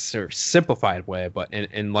sort of simplified way, but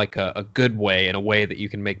in like a good way, in a way that you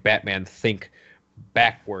can make Batman think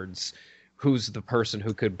backwards, who's the person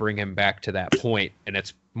who could bring him back to that point, and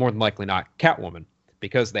it's more than likely not Catwoman,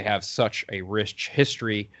 because they have such a rich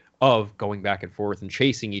history of going back and forth and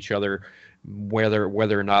chasing each other, whether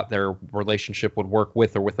or not their relationship would work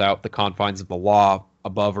with or without the confines of the law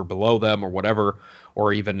above or below them or whatever,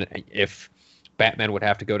 or even if Batman would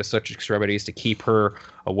have to go to such extremities to keep her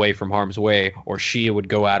away from harm's way, or she would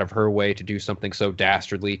go out of her way to do something so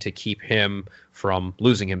dastardly to keep him from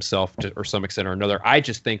losing himself to, or some extent or another. I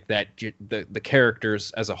just think that the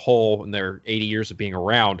characters as a whole, in their 80 years of being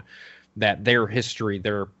around, that their history,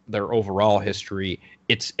 their overall history,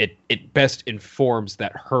 it best informs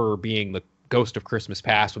that her being the Ghost of Christmas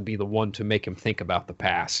Past would be the one to make him think about the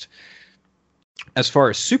past. As far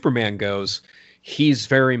as Superman goes, he's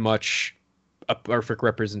very much a perfect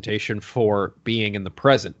representation for being in the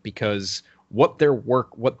present, because what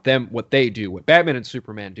Batman and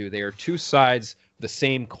Superman do, they are two sides of the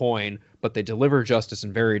same coin, but they deliver justice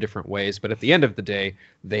in very different ways. But at the end of the day,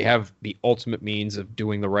 they have the ultimate means of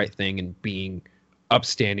doing the right thing and being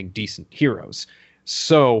upstanding, decent heroes.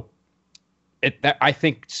 So I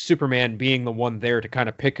think Superman being the one there to kind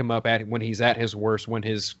of pick him up when he's at his worst, when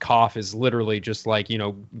his cough is literally just like,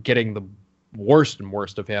 getting the worst and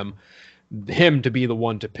worst of him to be the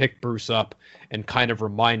one to pick Bruce up and kind of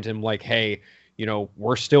remind him like, hey,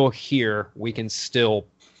 we're still here. We can still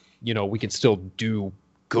do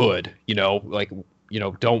good,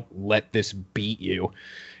 don't let this beat you.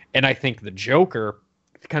 And I think the Joker,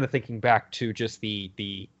 kind of thinking back to just the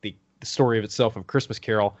story of itself of Christmas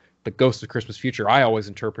Carol, the Ghost of Christmas Future, I always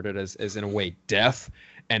interpret it as in a way death,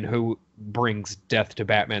 and who brings death to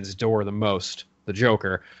Batman's door the most? The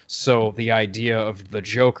Joker. So the idea of the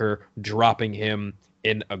Joker dropping him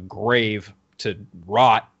in a grave to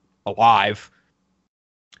rot alive,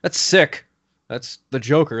 that's sick. That's the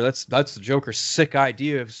Joker. That's the Joker's sick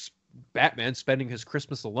idea of Batman spending his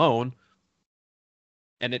Christmas alone.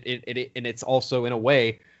 And it's also in a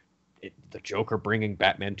way the Joker bringing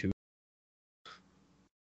Batman to.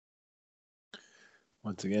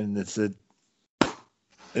 Once again,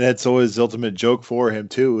 and that's always the ultimate joke for him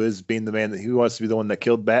too, is being the man that he wants to be the one that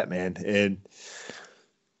killed Batman. And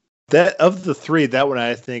that of the three, that one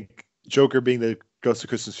I think Joker being the Ghost of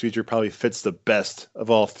Christmas Future probably fits the best of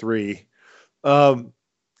all three.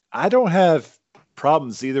 I don't have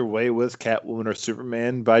problems either way with Catwoman or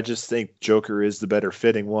Superman, but I just think Joker is the better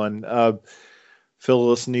fitting one. Phil,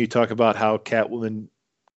 listen to you talk about how Catwoman,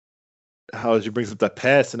 how she brings up that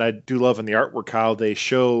past, and I do love in the artwork how they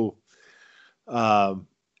show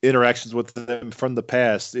interactions with them from the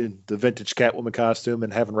past in the vintage Catwoman costume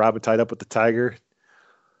and having Robin tied up with the tiger.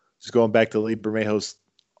 Just going back to Lee Bermejo's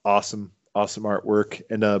awesome artwork.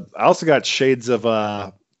 And I also got shades of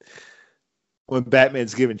when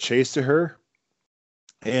Batman's giving chase to her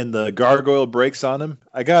and the gargoyle breaks on him.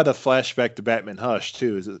 I got a flashback to Batman Hush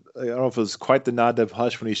too. I don't know if it was quite the nod to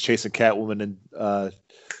Hush when he's chasing Catwoman and I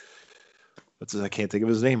can't think of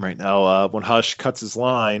his name right now. When Hush cuts his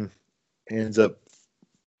line, ends up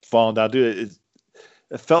falling down. Dude,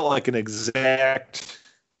 it felt like an exact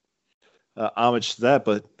homage to that.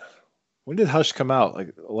 But when did Hush come out?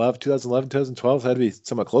 Like 2011, 2012? It had to be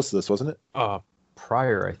somewhat close to this, wasn't it?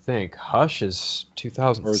 Prior, I think. Hush is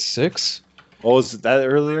 2006. Oh, was it that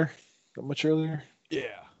earlier? That much earlier?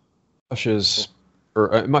 Yeah. Hush is,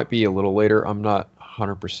 or it might be a little later. I'm not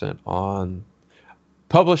 100% on.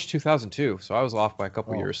 Published 2002, so I was off by a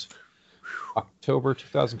couple years. October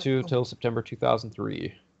 2002 till September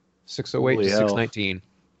 2003. 608 to 619.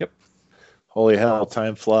 Yep. Holy hell,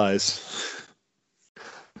 time flies.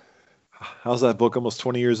 How's that book almost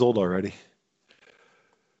 20 years old already?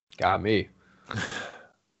 Got me.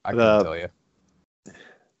 I can tell you.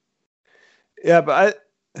 Yeah, but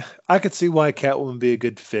I could see why Catwoman would be a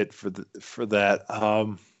good fit for that.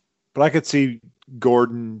 But I could see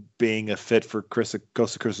Gordon being a fit for Ghost of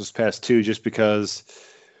Christmas Past too, just because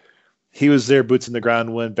he was there, boots in the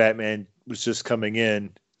ground when Batman was just coming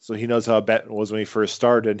in, so he knows how Batman was when he first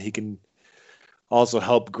started. And he can also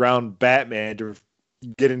help ground Batman to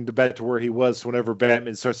getting back to where he was. Whenever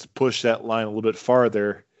Batman starts to push that line a little bit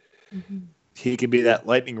farther, he can be that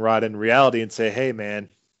lightning rod in reality and say, "Hey, man,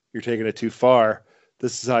 you're taking it too far.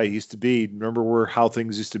 This is how it used to be. Remember how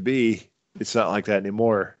things used to be? It's not like that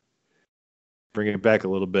anymore." Bring it back a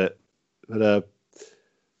little bit, but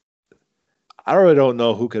I really don't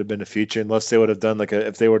know who could have been the future unless they would have done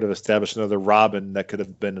if they would have established another Robin, that could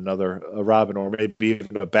have been a Robin, or maybe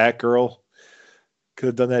even a Batgirl. Could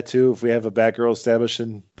have done that too if we have a Batgirl established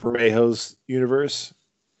in Vermejo's universe.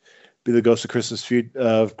 Be the Ghost of Christmas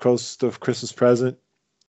Christmas Present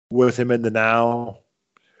with him in the now,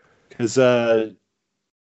 because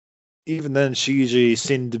even then she usually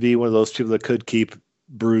seemed to be one of those people that could keep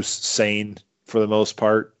Bruce sane for the most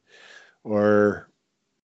part, or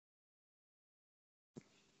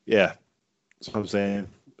yeah, that's what I'm saying.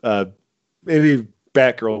 Maybe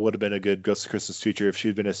Batgirl would have been a good Ghost of Christmas Future if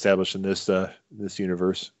she'd been established in this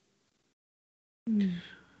universe.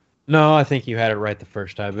 No, I think you had it right the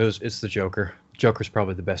first time. It's the Joker. Joker's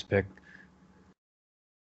probably the best pick.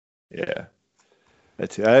 Yeah,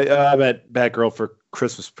 that's it. I meant Batgirl for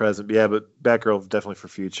Christmas Present. Yeah, but Batgirl definitely for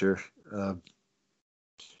future.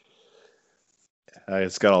 I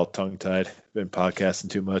just got all tongue tied. Been podcasting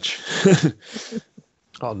too much.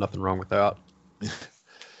 Oh, nothing wrong with that.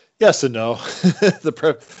 Yes and no. the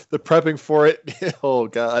prepping for it. Oh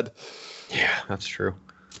God. Yeah, that's true.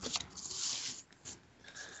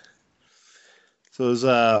 So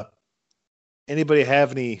does anybody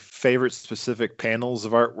have any favorite specific panels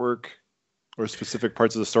of artwork or specific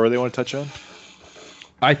parts of the story they want to touch on?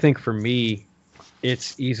 I think for me,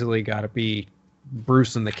 it's easily got to be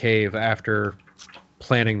Bruce in the cave after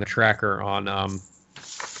planting the tracker on I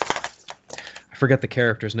forget the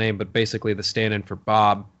character's name, but basically the stand-in for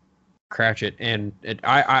Bob Cratchit. And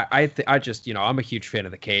I just, I'm a huge fan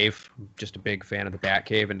of the cave. I'm just a big fan of the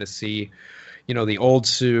Batcave, and to see, the old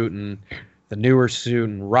suit and the newer suit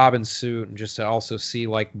and Robin's suit, and just to also see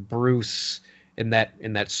like Bruce in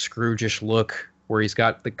that Scrooge-ish look where he's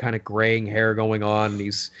got the kind of graying hair going on, and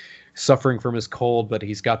he's suffering from his cold, but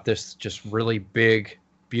he's got this just really big,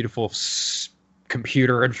 beautiful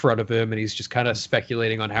computer in front of him, and he's just kind of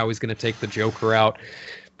speculating on how he's going to take the Joker out.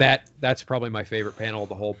 That's probably my favorite panel of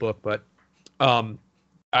the whole book. But I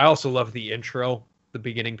also love the intro, the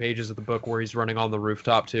beginning pages of the book where he's running on the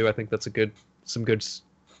rooftop too. I think that's some good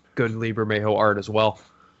Lee Bermejo art as well.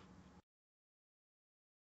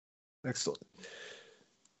 Excellent.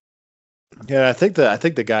 Yeah, I think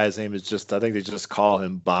the guy's name is I think they just call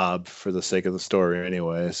him Bob for the sake of the story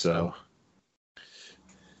anyway. So,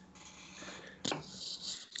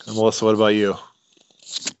 and Melissa, what about you?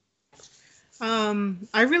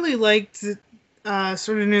 I really liked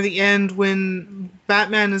sort of near the end when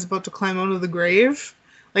Batman is about to climb out of the grave,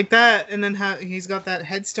 like that, and then he's got that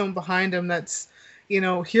headstone behind him that's,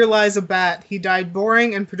 here lies a bat. He died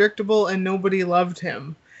boring and predictable, and nobody loved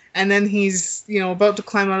him. And then he's, about to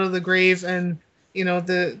climb out of the grave, and,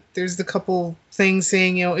 there's the couple things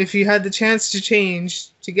saying, if you had the chance to change,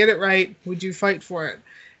 to get it right, would you fight for it?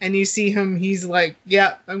 And you see him, he's like,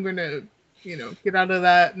 yeah, I'm going to, get out of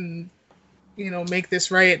that and, make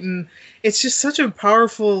this right. And it's just such a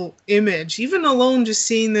powerful image. Even alone, just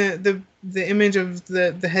seeing the image of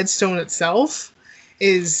the headstone itself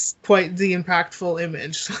is quite the impactful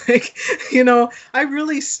image. Like, I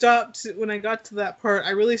really stopped when I got to that part.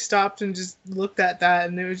 I really stopped and just looked at that,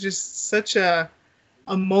 and it was just such a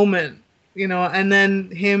moment, and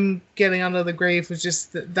then him getting out of the grave was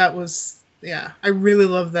just, that was, yeah, I really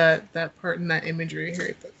love that part and that imagery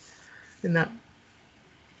here, but in that.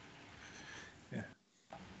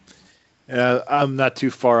 Yeah, I'm not too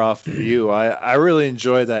far off from you. I really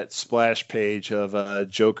enjoy that splash page of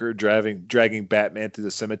Joker dragging Batman through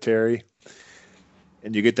the cemetery,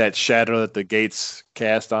 and you get that shadow that the gates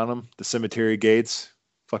cast on him, the cemetery gates.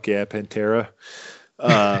 Fuck yeah, Pantera.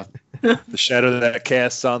 The shadow that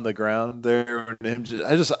casts on the ground there.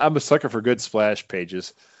 I'm a sucker for good splash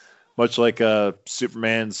pages, much like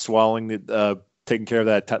Superman swallowing taking care of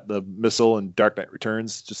the missile in Dark Knight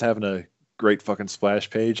Returns. Just having a great fucking splash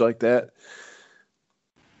page like that.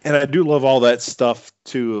 And I do love all that stuff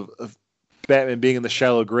too of Batman being in the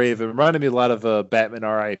shallow grave. It reminded me a lot of Batman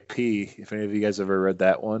R.I.P. If any of you guys have ever read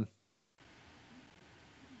that one.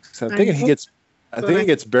 So I'm thinking he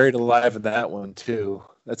gets buried alive in that one too.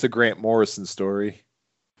 That's a Grant Morrison story.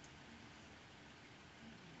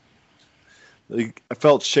 Like, I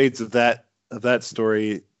felt shades of that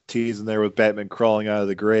story teasing there with Batman crawling out of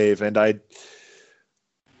the grave, and I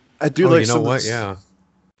do like some. What? Yeah.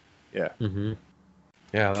 Yeah. Mm-hmm.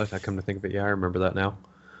 Yeah, I come to think of it. Yeah, I remember that now.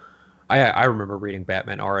 I remember reading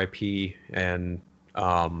Batman R.I.P. and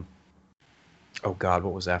oh God,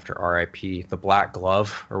 what was after R.I.P.? The Black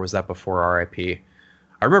Glove, or was that before R.I.P.?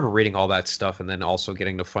 I remember reading all that stuff and then also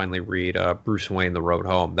getting to finally read Bruce Wayne: The Road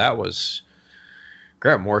Home. That was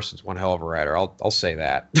Grant Morrison's one hell of a writer. I'll say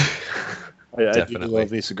that. I do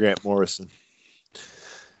love me some Grant Morrison.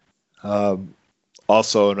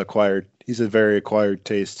 Also he's a very acquired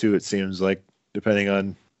taste too, it seems like, depending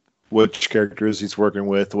on which characters he's working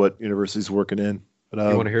with, what universe he's working in. But,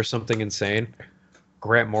 you want to hear something insane?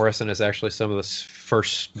 Grant Morrison is actually some of the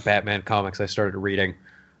first Batman comics I started reading.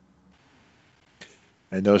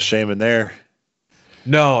 And no shame in there.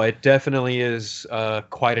 No, it definitely is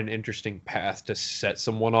quite an interesting path to set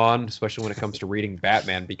someone on, especially when it comes to reading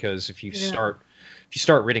Batman. Because if you start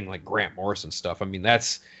reading like Grant Morrison stuff, I mean,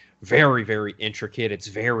 that's very, very intricate. It's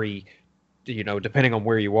very, depending on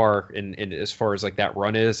where you are in as far as like that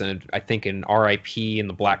run is. And I think in R.I.P. and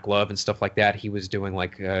the Black Glove and stuff like that, he was doing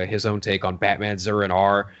like his own take on Batman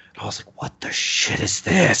Zur-En-Arrh. And I was like, what the shit is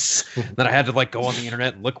this? Then I had to like go on the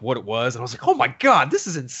internet and look what it was. And I was like, oh my God, this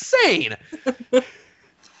is insane.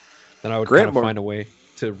 Then I would find a way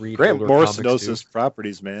to read. Grant Morrison knows his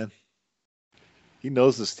properties, man. He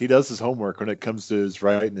knows this. He does his homework when it comes to his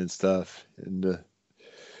writing and stuff. And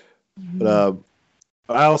but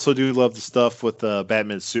I also do love the stuff with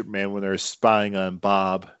Batman and Superman when they're spying on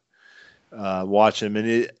Bob. Watch him,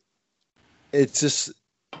 and it's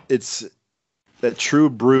that true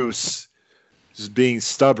Bruce just being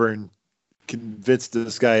stubborn, convinced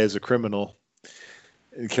this guy is a criminal.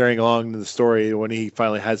 And carrying along the story when he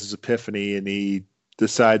finally has his epiphany and he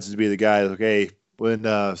decides to be the guy. Okay, when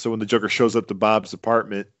the Joker shows up to Bob's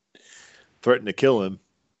apartment, threatened to kill him,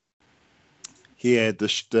 he had the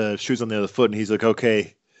shoes on the other foot, and he's like,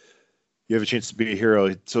 "Okay, you have a chance to be a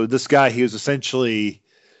hero." So this guy, he was essentially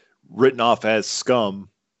written off as scum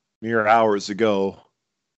mere hours ago.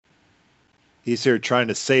 He's here trying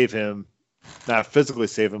to save him, not physically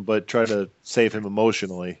save him, but try to save him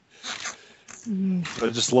emotionally. I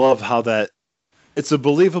just love how that it's a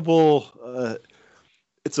believable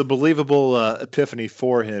epiphany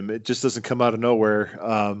for him. It just doesn't come out of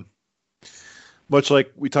nowhere. Much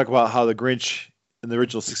like we talk about how the Grinch in the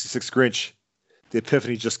original 66 Grinch, the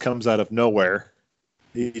epiphany just comes out of nowhere.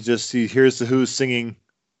 He hears the Who singing.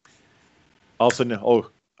 All of a sudden,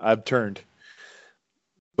 oh, I've turned.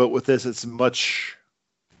 But with this,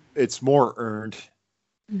 it's more earned.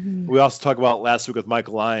 Mm-hmm. We also talked about last week with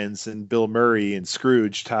Michael Lyons and Bill Murray and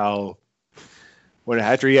Scrooge, how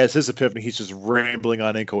after he has his epiphany, he's just rambling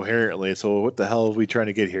on incoherently. So what the hell are we trying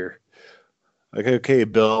to get here? Okay,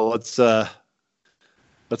 Bill, let's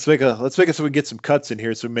make it so we can get some cuts in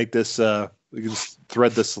here, so we make this we can just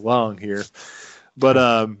thread this along here. But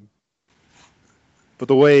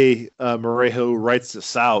the way Morejo writes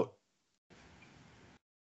this out,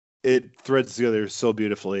 it threads together so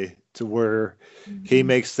beautifully to where he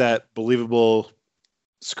makes that believable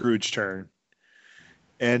Scrooge turn.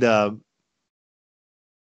 And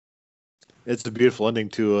it's a beautiful ending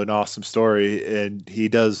to an awesome story. And he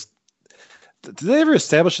does. Did they ever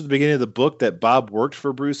establish at the beginning of the book that Bob worked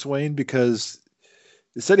for Bruce Wayne? Because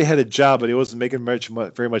they said he had a job, but he wasn't making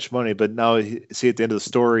very much money. But now, see, at the end of the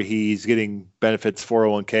story, he's getting benefits,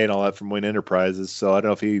 401k and all that from Wayne Enterprises. So I don't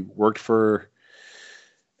know if he worked for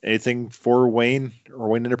anything for Wayne or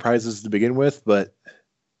Wayne Enterprises to begin with, but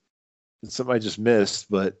it's something I just missed.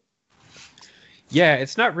 But yeah,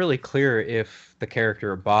 it's not really clear if the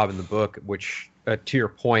character of Bob in the book, which to your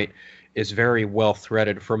point, is very well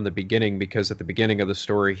threaded from the beginning, because at the beginning of the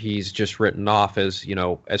story, he's just written off as,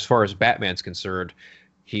 as far as Batman's concerned,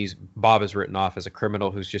 Bob is written off as a criminal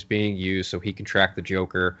who's just being used so he can track the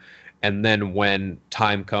Joker. And then when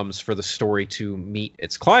time comes for the story to meet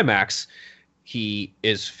its climax, he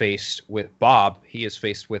is faced with he's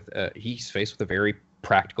faced with a very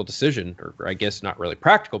practical decision, or I guess not really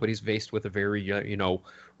practical, but he's faced with a very,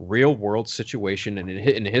 real world situation. And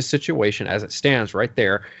in his situation, as it stands right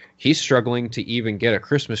there, he's struggling to even get a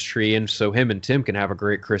Christmas tree in so him and Tim can have a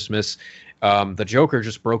great Christmas. The Joker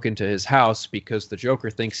just broke into his house because the Joker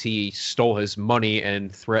thinks he stole his money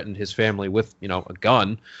and threatened his family with, a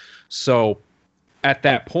gun. So at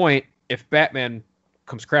that point, if Batman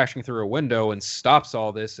comes crashing through a window and stops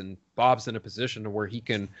all this, and Bob's in a position where he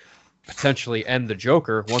can potentially end the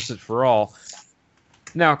Joker once and for all.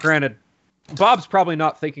 Now, granted, Bob's probably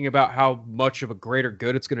not thinking about how much of a greater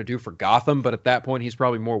good it's going to do for Gotham, but at that point, he's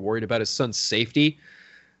probably more worried about his son's safety.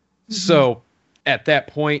 Mm-hmm. So at that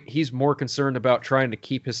point, he's more concerned about trying to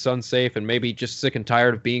keep his son safe, and maybe just sick and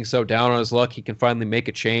tired of being so down on his luck, he can finally make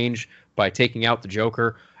a change by taking out the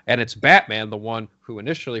Joker. And it's Batman, the one who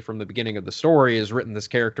initially from the beginning of the story has written this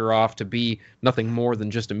character off to be nothing more than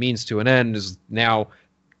just a means to an end, is now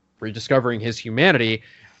rediscovering his humanity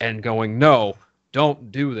and going, no,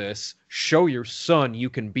 don't do this. Show your son you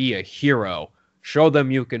can be a hero. Show them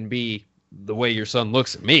you can be the way your son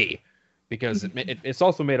looks at me. Because it's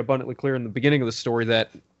also made abundantly clear in the beginning of the story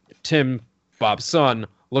that Tim, Bob's son,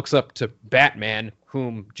 looks up to Batman,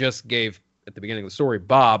 whom just gave, at the beginning of the story,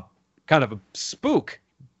 Bob kind of a spook,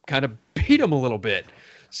 kind of beat him a little bit.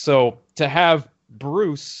 So to have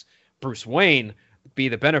Bruce Wayne, be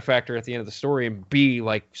the benefactor at the end of the story and be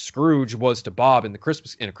like Scrooge was to Bob in A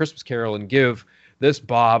Christmas Carol, and give this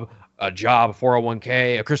Bob a job, a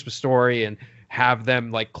 401k, a Christmas Story, and have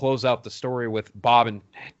them like close out the story with Bob and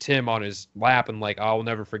Tim on his lap and like, I'll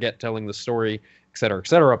never forget telling the story, et cetera, et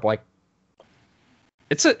cetera. Like,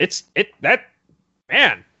 that's a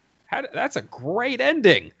great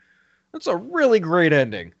ending. That's a really great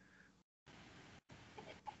ending.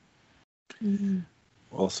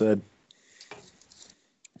 Well said.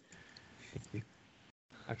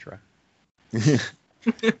 I try.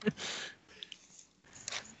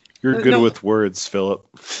 You're good with words, Philip.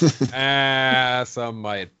 Some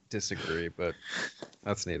might disagree, but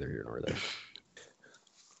that's neither here nor there.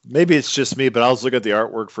 Maybe it's just me, but I was looking at the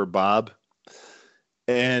artwork for Bob,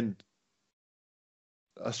 and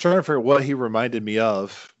I was trying to figure out what he reminded me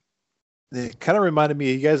of. It kind of reminded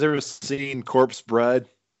me, you guys ever seen Corpse Bride?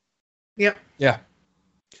 Yep. Yeah.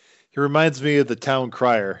 He reminds me of the town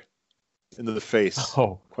crier into the face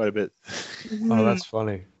quite a bit. Oh, that's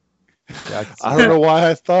funny. Yeah, I don't know why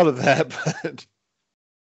I thought of that, but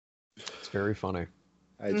it's very funny.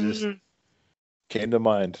 I just came to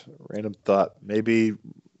mind. Random thought. Maybe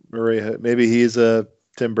he's a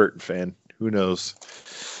Tim Burton fan. Who knows?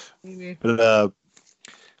 Maybe. But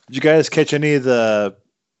did you guys catch any of the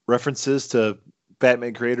references to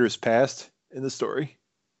Batman creators past in the story?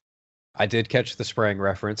 I did catch the Sprang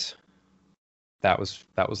reference. That was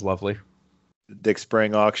lovely. Dick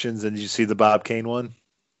Sprang auctions, and did you see the Bob Kane one?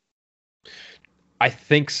 I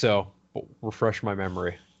think so. But refresh my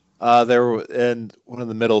memory. There were in one of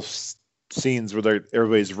the middle scenes where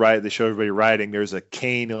they show everybody riding. There's a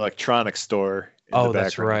Kane electronics store. Oh,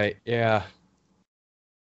 that's right. Yeah.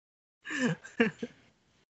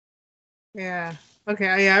 Yeah.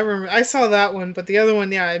 Okay. Yeah, I remember. I saw that one, but the other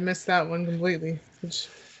one, yeah, I missed that one completely. Which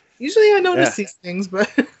usually I notice these things, but.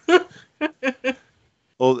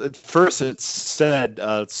 Well, at first it said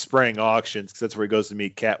Sprang Auctions, because that's where he goes to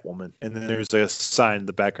meet Catwoman. And then there's a sign in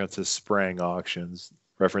the background that says Sprang Auctions,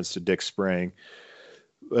 reference to Dick Sprang.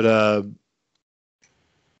 But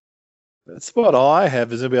that's about all I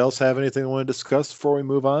have. Does anybody else have anything they want to discuss before we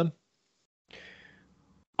move on?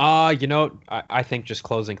 I think just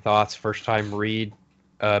closing thoughts, first time read.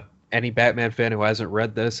 Any Batman fan who hasn't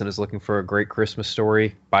read this and is looking for a great Christmas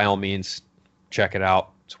story, by all means, check it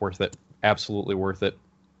out. It's worth it. Absolutely worth it.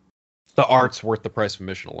 The art's worth the price of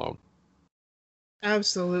admission alone.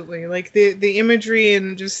 Absolutely. Like the imagery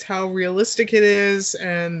and just how realistic it is,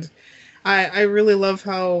 and I really love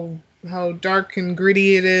how dark and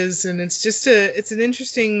gritty it is, and it's just it's an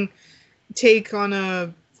interesting take on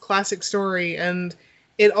a classic story, and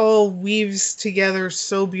it all weaves together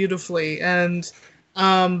so beautifully. And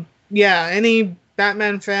any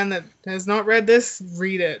Batman fan that has not read this,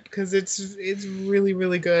 read it, because it's really,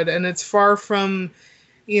 really good, and it's far from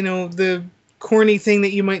the corny thing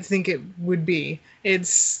that you might think it would be.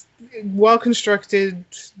 It's well constructed.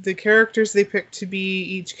 The characters they picked to be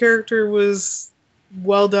each character was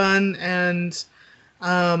well done, and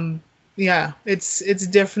it's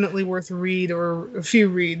definitely worth a read or a few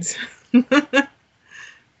reads.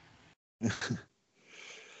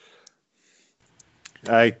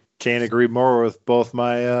 I can't agree more with both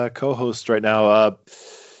my co-hosts right now.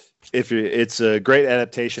 It's a great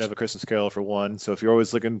adaptation of A Christmas Carol, for one. So if you're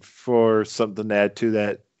always looking for something to add to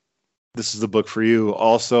that, this is the book for you.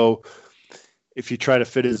 Also, if you try to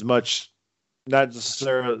fit as much, not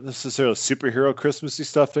necessarily superhero Christmassy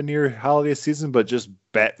stuff into your holiday season, but just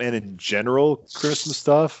Batman in general Christmas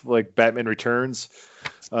stuff, like Batman Returns,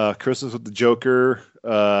 Christmas with the Joker,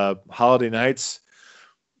 Holiday Nights,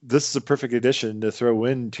 this is a perfect addition to throw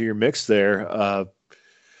into your mix there.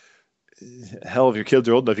 Hell, if your kids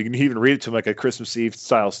are old enough, you can even read it to them like a Christmas Eve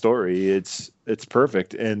style story. It's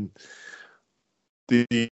perfect. And the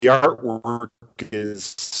artwork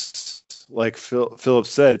is, like Philip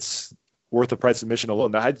said, it's worth the price of admission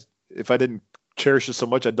alone. Now, if I didn't cherish it so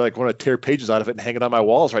much, I'd like want to tear pages out of it and hang it on my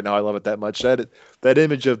walls right now. I love it that much. That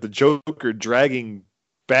image of the Joker dragging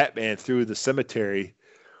Batman through the cemetery,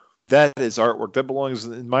 that is artwork. That belongs,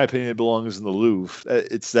 in my opinion, it belongs in the Louvre.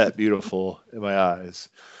 It's that beautiful in my eyes.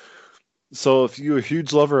 So if you're a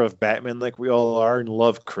huge lover of Batman like we all are and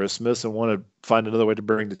love Christmas and want to find another way to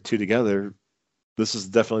bring the two together, this is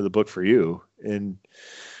definitely the book for you, and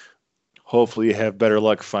hopefully you have better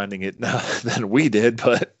luck finding it now than we did.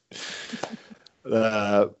 But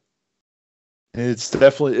it's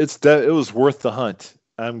definitely it was worth the hunt.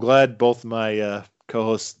 I'm glad both my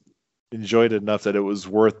co-hosts enjoyed it enough that it was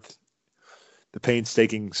worth the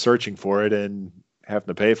painstaking searching for it and having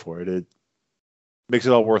to pay for it. It makes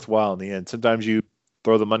it all worthwhile in the end. Sometimes you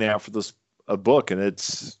throw the money out for a book and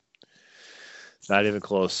it's not even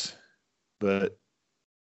close. But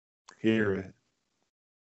here,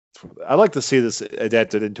 I'd like to see this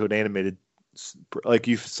adapted into an animated, like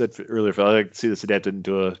you said earlier, Phil, I'd like to see this adapted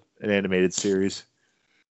into an animated series.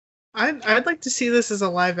 I'd like to see this as a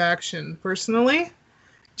live action, personally.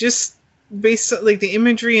 Just based on, like, the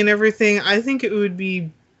imagery and everything, I think it would be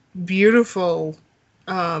beautiful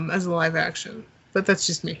as a live action. But that's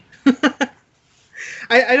just me.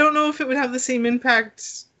 I don't know if it would have the same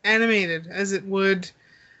impact animated as it would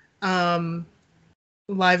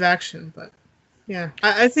live action, but yeah,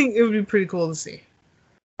 I think it would be pretty cool to see.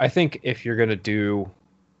 I think if you're going to do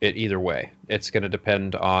it either way, it's going to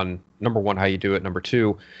depend on, number one, how you do it. Number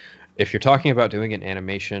two, if you're talking about doing an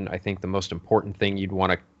animation, I think the most important thing you'd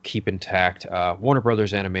want to keep intact, Warner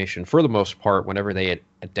Brothers Animation, for the most part, whenever they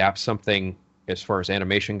adapt something as far as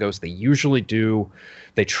animation goes,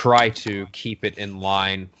 they try to keep it in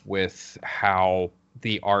line with how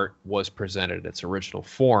the art was presented in its original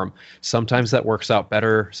form. Sometimes that works out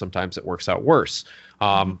better, sometimes it works out worse.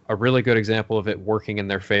 A really good example of it working in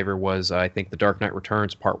their favor was, I think, The Dark Knight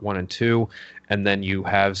Returns Part 1 and 2, and then you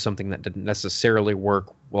have something that didn't necessarily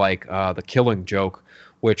work, like The Killing Joke,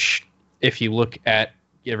 which, if you look at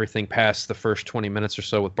everything past the first 20 minutes or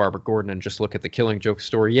so with Barbara Gordon and just look at The Killing Joke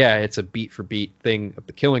story, yeah, it's a beat-for-beat thing of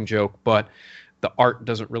The Killing Joke, but the art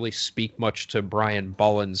doesn't really speak much to Brian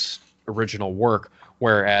Bolland's original work,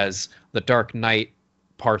 whereas The Dark Knight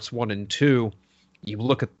Parts 1 and 2, you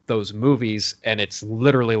look at those movies and it's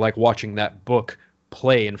literally like watching that book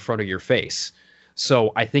play in front of your face.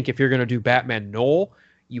 So I think if you're going to do Batman Noel,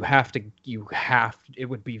 it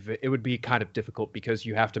would be kind of difficult because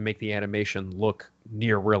you have to make the animation look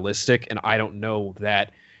near realistic, and I don't know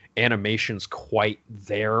that animation's quite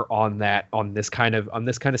there on this kind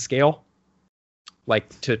of scale.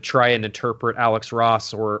 Like, to try and interpret Alex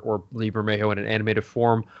Ross or Lee Bermejo in an animated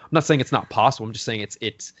form, I'm not saying it's not possible. I'm just saying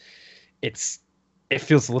it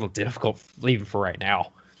feels a little difficult even for right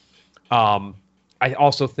now. I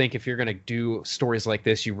also think if you're going to do stories like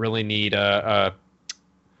this, you really need a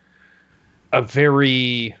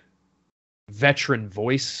very veteran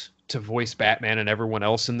voice to voice Batman and everyone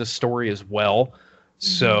else in this story as well. Mm-hmm.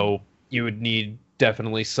 So you would need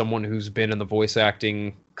definitely someone who's been in the voice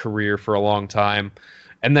acting career for a long time.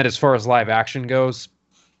 And then as far as live action goes,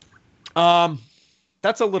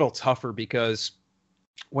 that's a little tougher because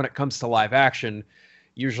when it comes to live action,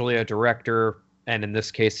 usually a director, and in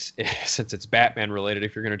this case, since it's Batman related,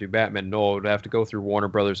 if you're going to do Batman Noel, it would have to go through Warner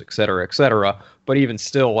Brothers, et cetera, et cetera. But even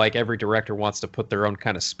still, like, every director wants to put their own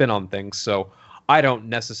kind of spin on things. So I don't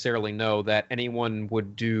necessarily know that anyone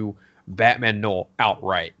would do Batman Noel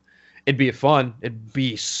outright. It'd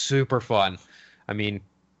be super fun. I mean,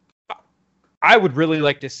 I would really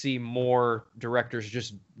like to see more directors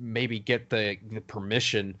just maybe get the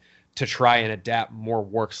permission to try and adapt more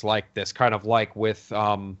works like this, kind of like with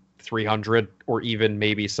 300, or even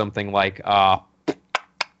maybe something like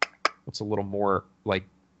what's a little more like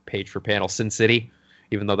page for panel, Sin City,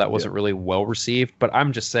 even though that wasn't really well received. But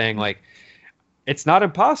I'm just saying, like, it's not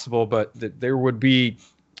impossible, but there would be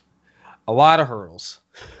a lot of hurdles,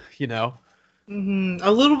 you know. Mm-hmm.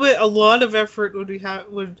 A lot of effort would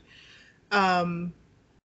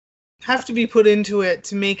have to be put into it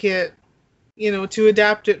to make it, to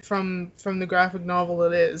adapt it from the graphic novel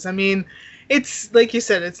it is. I mean, it's like you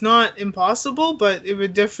said, it's not impossible, but it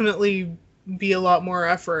would definitely be a lot more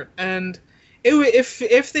effort. And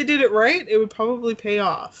if they did it right, it would probably pay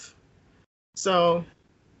off. So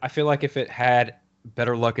I feel like if it had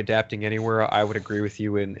better luck adapting anywhere, I would agree with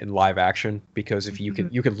you in live action, because if you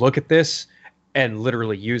can look at this and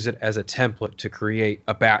literally use it as a template to create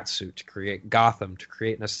a Batsuit, to create Gotham, to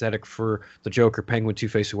create an aesthetic for the Joker, Penguin,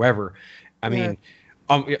 Two-Face, whoever. I mean,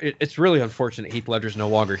 it's really unfortunate Heath Ledger's no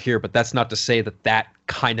longer here, but that's not to say that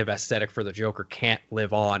kind of aesthetic for the Joker can't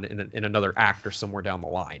live on in another actor somewhere down the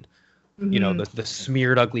line. Mm-hmm. You know, the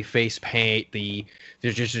smeared, ugly face paint, the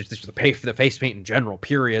face paint in general,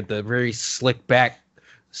 period, the very slick back,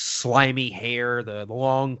 slimy hair, the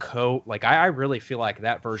long coat. Like, I really feel like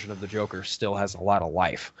that version of the Joker still has a lot of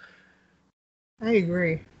life. I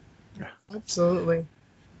agree. Absolutely.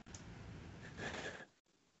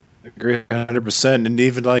 Agree 100%. And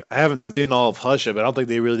even like I haven't seen all of Hush yet, but I don't think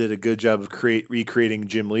they really did a good job of recreating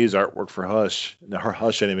Jim Lee's artwork for Hush. And the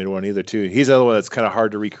Hush animated one either too. He's the other one that's kind of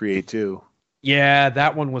hard to recreate too. Yeah,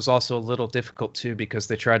 that one was also a little difficult too because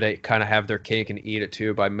they tried to kind of have their cake and eat it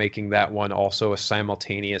too by making that one also a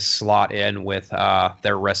simultaneous slot in with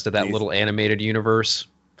their rest of that little animated universe.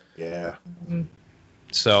 Yeah. Mm-hmm.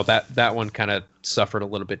 So that one kind of suffered a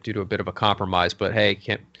little bit due to a bit of a compromise, but hey,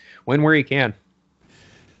 can't win where you can.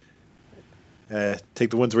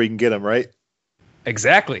 Take the wins where you can get them, right?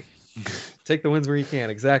 Exactly. Take the wins where you can.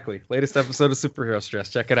 Exactly. Latest episode of Superhero Stress.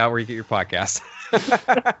 Check it out where you get your podcast.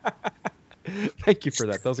 Thank you for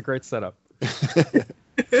that. That was a great setup.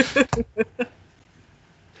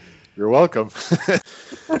 You're welcome.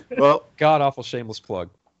 Well, God awful shameless plug.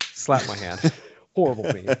 Slap my hand.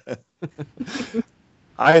 Horrible me.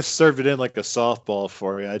 I served it in like a softball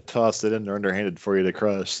for you. I tossed it in there underhanded for you to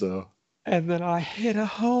crush. So. And then I hit a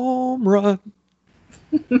home run.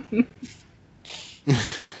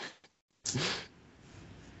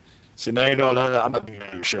 So now you know I'm not being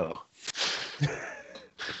on your show.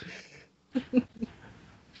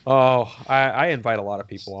 Oh, I invite a lot of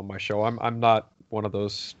people on my show. I'm not one of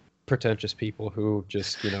those pretentious people who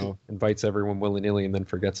just, invites everyone willy-nilly and then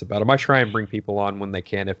forgets about them. I try and bring people on when they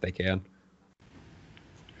can, if they can.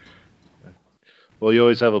 Well, you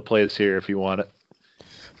always have a place here if you want it.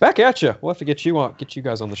 Back at you. We'll have to get you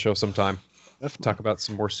guys on the show sometime. Let's talk about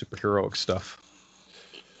some more superheroic stuff.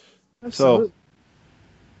 Absolutely.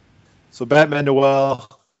 So Batman Noel,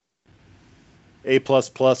 A++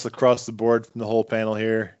 across the board from the whole panel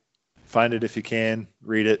here. Find it if you can.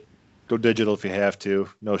 Read it. Go digital if you have to.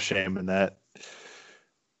 No shame in that.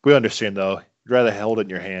 We understand, though. You'd rather hold it in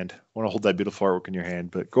your hand. Want to hold that beautiful artwork in your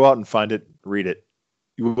hand. But go out and find it. Read it.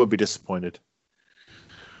 You will be disappointed.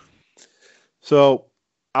 So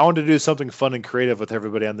I wanted to do something fun and creative with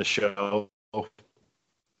everybody on the show.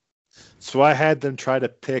 So I had them try to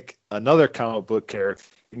pick another comic book character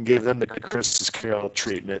and give them the Christmas Carol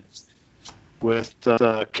treatment with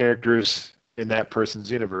the characters in that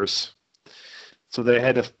person's universe. So they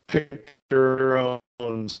had to pick their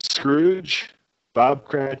own Scrooge, Bob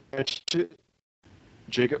Cratchit,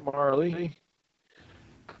 Jacob Marley,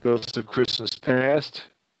 Ghost of Christmas Past,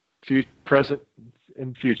 present,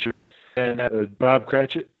 and future. And Bob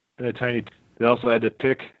Cratchit and a tiny. They also had to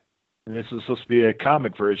pick, and this is supposed to be a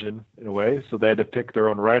comic version in a way, so they had to pick their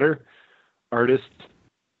own writer, artist,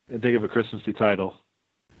 and think of a Christmassy title.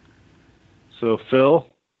 So Phil,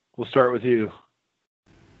 we'll start with you.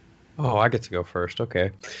 Oh, I get to go first.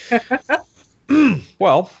 Okay.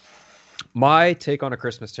 Well, my take on A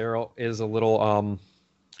Christmas Carol is a little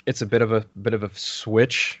it's a bit of a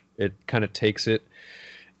switch. It kind of takes it,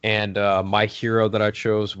 and my hero that I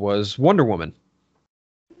chose was Wonder Woman.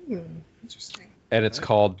 Interesting. And it's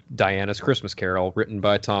called Diana's Christmas Carol, written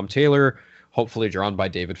by Tom Taylor, hopefully drawn by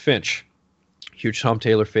David Finch. Huge Tom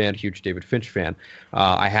Taylor fan, huge David Finch fan.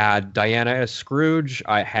 I had Diana as Scrooge.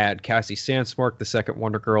 I had Cassie Sandsmark, the second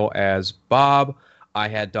Wonder Girl, as Bob. I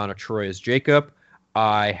had Donna Troy as Jacob.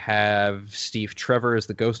 I have Steve Trevor as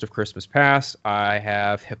the Ghost of Christmas Past. I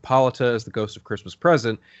have Hippolyta as the Ghost of Christmas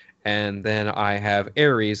Present. And then I have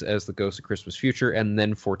Ares as the Ghost of Christmas Future. And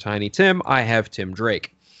then for Tiny Tim, I have Tim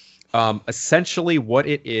Drake. Essentially what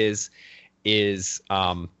it is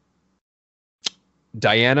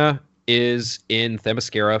Diana is in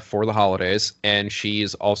Themyscira for the holidays, and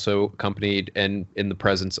she's also accompanied and in the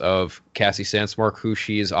presence of Cassie Sandsmark, who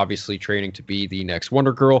she is obviously training to be the next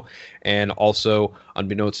Wonder Girl, and also,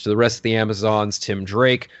 unbeknownst to the rest of the Amazons, Tim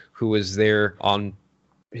Drake, who is there on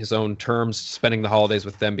his own terms, spending the holidays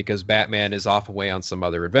with them because Batman is off away on some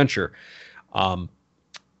other adventure.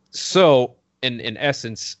 So, in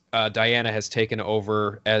essence, Diana has taken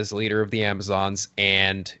over as leader of the Amazons,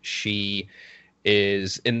 and she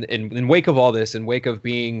is in wake of all this, in wake of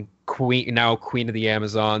being queen of the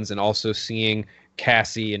Amazons, and also seeing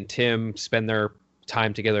Cassie and Tim spend their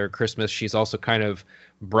time together at Christmas, she's also kind of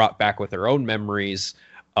brought back with her own memories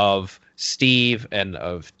of Steve and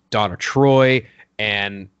of Donna Troy,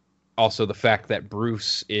 and also the fact that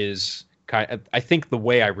Bruce is I think the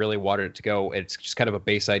way I really wanted it to go, it's just kind of a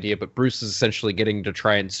base idea, but Bruce is essentially getting to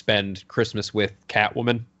try and spend Christmas with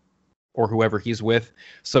Catwoman or whoever he's with.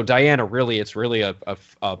 So Diana, really, it's really a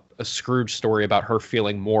Scrooge story about her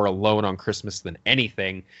feeling more alone on Christmas than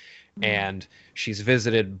anything. And she's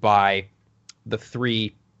visited by the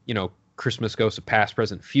three, Christmas ghosts of past,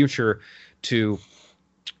 present, future to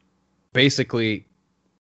basically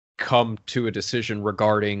come to a decision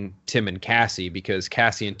regarding Tim and Cassie, because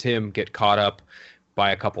Cassie and Tim get caught up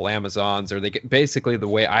by a couple Amazons, or they get basically the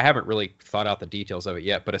way, I haven't really thought out the details of it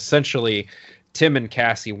yet, but essentially Tim and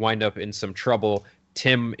Cassie wind up in some trouble.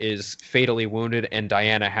 Tim is fatally wounded, and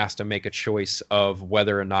Diana has to make a choice of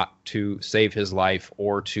whether or not to save his life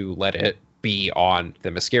or to let it be on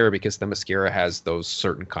Themyscira, because Themyscira has those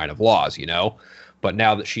certain kind of laws, you know. But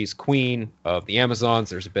now that she's queen of the Amazons,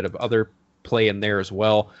 there's a bit of other play in there as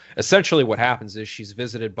well. Essentially what happens is she's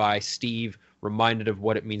visited by Steve, reminded of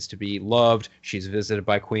what it means to be loved. She's visited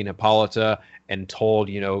by Queen Hippolyta and told,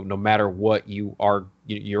 you know, no matter what you are,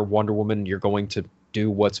 you're Wonder Woman, you're going to do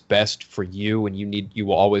what's best for you, and you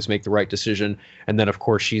will always make the right decision. And then of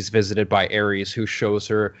course she's visited by Ares, who shows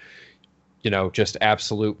her, you know, just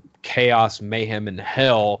absolute chaos, mayhem, and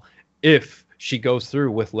hell if she goes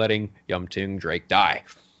through with letting Yum-Tung Drake die.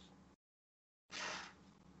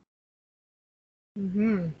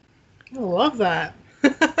 I love that.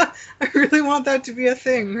 I really want that to be a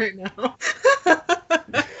thing right now.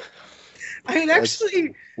 I mean,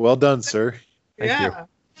 actually... Well done, sir. Thank you.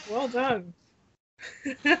 Well done.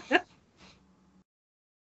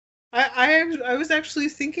 I was actually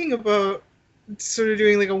thinking about sort of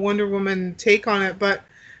doing like a Wonder Woman take on it, but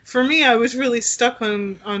for me, I was really stuck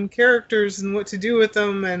on characters and what to do with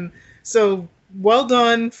them, and so well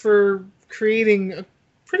done for creating a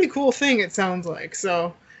pretty cool thing, it sounds like.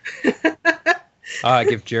 So I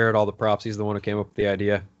give Jared all the props. He's the one who came up with the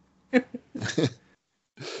idea.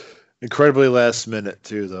 Incredibly last minute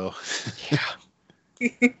too, though.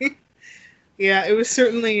 Yeah, it was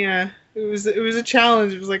certainly it was a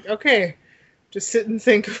challenge. It was like, okay, just sit and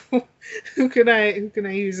think, who can I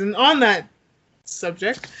use? And on that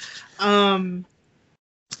subject, I'll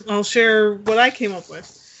share what I came up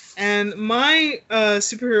with. And my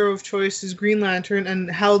superhero of choice is Green Lantern,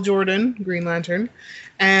 and Hal Jordan, Green Lantern.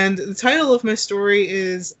 And the title of my story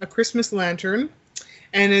is A Christmas Lantern,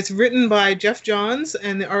 and it's written by Jeff Johns,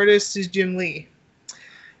 and the artist is Jim Lee.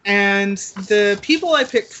 And the people I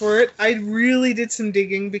picked for it, I really did some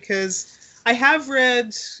digging, because I have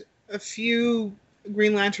read a few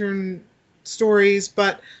Green Lantern stories,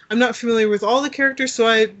 but I'm not familiar with all the characters, so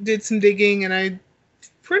I did some digging, and I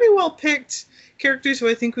pretty well picked characters who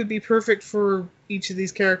I think would be perfect for each of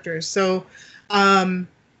these characters. So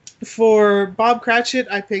for Bob Cratchit,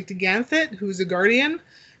 I picked Ganthet, who's a guardian.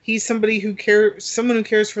 He's someone who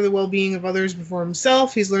cares for the well-being of others before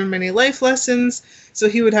himself. He's learned many life lessons, so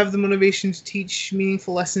he would have the motivation to teach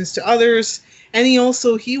meaningful lessons to others. And he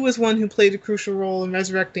was one who played a crucial role in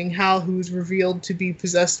resurrecting Hal, who was revealed to be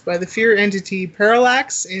possessed by the fear entity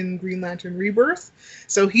Parallax in Green Lantern Rebirth.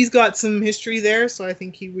 So he's got some history there, so I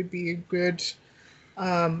think he would be a good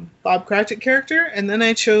Bob Cratchit character. And then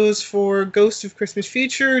I chose for Ghost of Christmas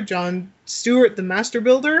Future, John Stewart, the Master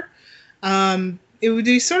Builder. It would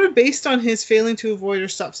be sort of based on his failing to avoid or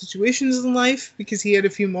stop situations in life, because he had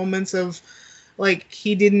a few moments of, like,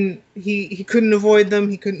 he couldn't avoid them,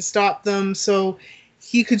 he couldn't stop them, so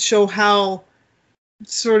he could show how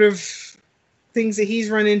sort of things that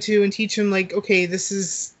he's run into and teach him, like, okay, this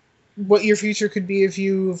is what your future could be if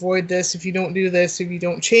you avoid this, if you don't do this, if you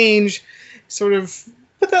don't change. Sort of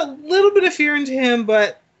put that little bit of fear into him,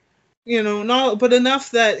 but, you know, but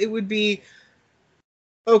enough that it would be,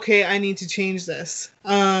 okay, I need to change this.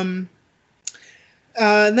 Then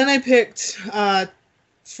I picked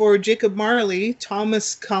for Jacob Marley,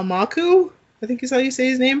 Thomas Kalmaku, I think is how you say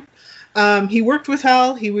his name. He worked with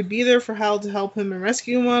Hal. He would be there for Hal to help him and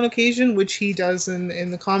rescue him on occasion, which he does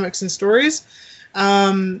in the comics and stories.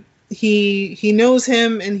 He knows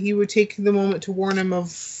him, and he would take the moment to warn him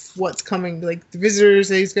of what's coming, like the visitors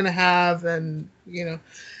that he's going to have, and, you know.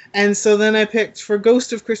 And so then I picked for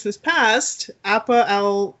Ghost of Christmas Past, Appa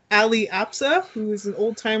Ali Apsa, who is an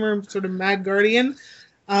old-timer sort of mad guardian.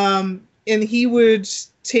 And he would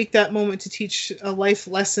take that moment to teach a life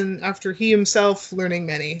lesson after he himself learning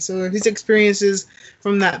many. So his experiences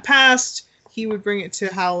from that past, he would bring it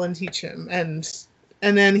to Hal and teach him. And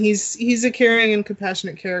then he's a caring and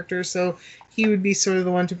compassionate character, so he would be sort of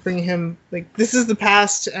the one to bring him, like, this is the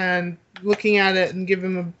past, and looking at it and give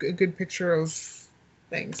him a good picture of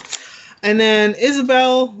things. And then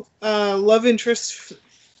Isabel, love interest,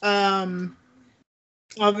 obviously,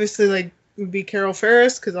 like, would be Carol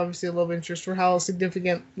Ferris, because obviously a love interest for Hal, a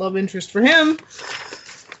significant love interest for him.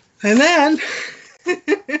 And then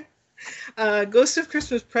Ghost of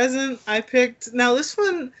Christmas Present, I picked. Now this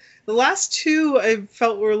one, the last two I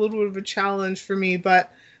felt were a little bit of a challenge for me,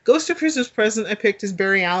 but Ghost of Christmas Present I picked as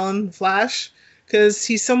Barry Allen, the Flash, because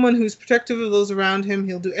he's someone who's protective of those around him.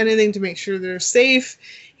 He'll do anything to make sure they're safe.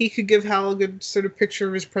 He could give Hal a good sort of picture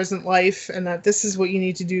of his present life, and that this is what you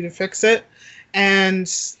need to do to fix it.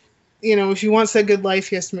 And, you know, if he wants that good life,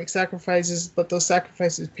 he has to make sacrifices, but those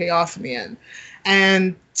sacrifices pay off in the end.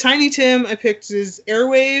 And Tiny Tim I picked as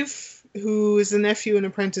Airwave, who is the nephew and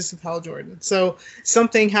apprentice of Hal Jordan. So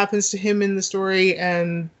something happens to him in the story,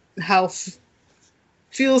 and Hal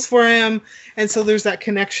feels for him, and so there's that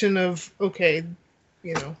connection of, okay,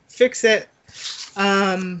 fix it.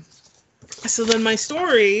 So then my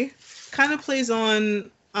story kind of plays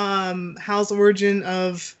on Hal's origin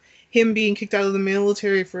of him being kicked out of the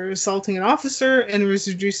military for assaulting an officer and was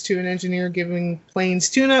reduced to an engineer giving planes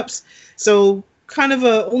tune-ups. So kind of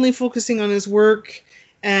only focusing on his work,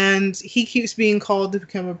 and he keeps being called to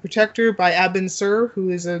become a protector by Abin Sur, who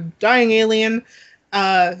is a dying alien.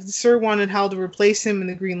 Sur wanted Hal to replace him in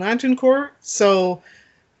the Green Lantern Corps, so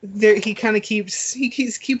he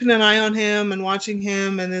keeps keeping an eye on him and watching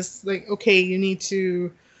him, and is like, okay, you need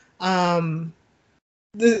to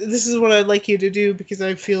this is what I'd like you to do because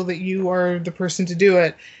I feel that you are the person to do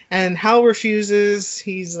it. And Hal refuses.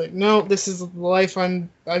 He's like, no, this is the life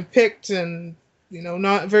I've picked, and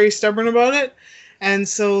not very stubborn about it. And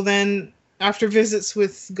so then after visits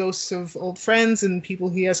with ghosts of old friends and people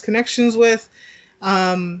he has connections with,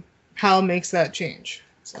 Hal makes that change.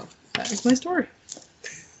 So that is my story.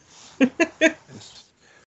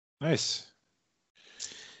 Nice.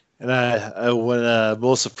 And when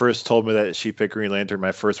Melissa first told me that she picked Green Lantern,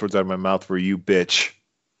 my first words out of my mouth were, "You bitch,"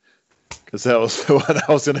 because that was the one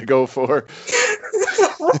I was going to go for.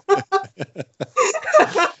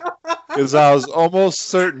 Because I was almost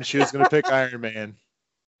certain she was going to pick Iron Man.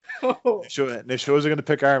 Oh. If she wasn't going to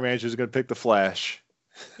pick Iron Man, she was going to pick the Flash.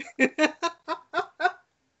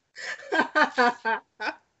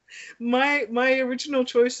 My original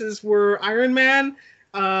choices were Iron Man,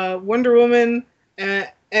 Wonder Woman,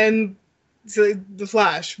 and the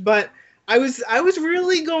Flash. But I was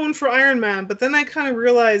really going for Iron Man. But then I kind of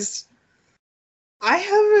realized I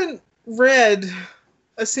haven't read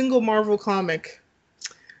a single Marvel comic,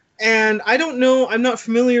 and I don't know. I'm not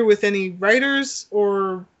familiar with any writers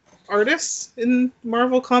or artists in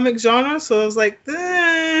Marvel comic genre. So I was like,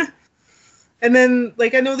 eh. And then,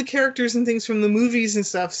 I know the characters and things from the movies and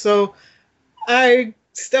stuff, so I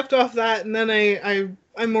stepped off that, and then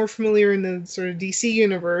I'm more familiar in the sort of DC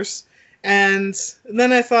universe, and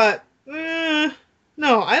then I thought, no,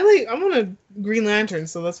 I want a Green Lantern,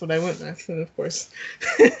 so that's what I went with, and of course.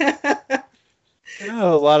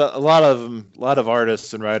 A lot of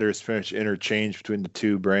artists and writers pretty much interchange between the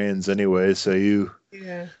two brands anyway, so you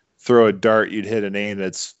throw a dart, you'd hit a name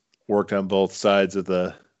that's worked on both sides of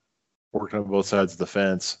the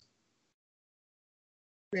fence.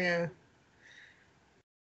 Yeah.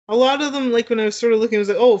 A lot of them, when I was sort of looking, I was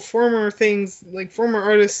like, oh, former things, former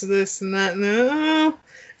artists, this and that. And then,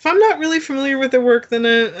 if I'm not really familiar with their work, then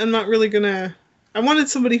I'm not really gonna. I wanted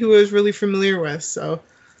somebody who I was really familiar with, so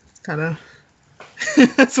it's kind of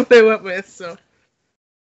that's what I went with. So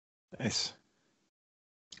nice.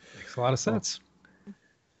 Makes a lot of sense.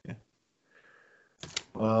 Yeah.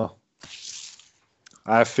 Well,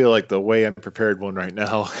 I feel like the way I'm prepared one right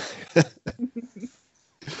now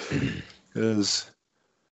is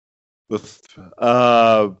with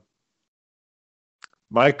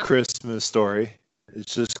my Christmas story.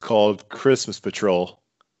 It's just called Christmas Patrol.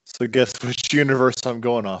 So guess which universe I'm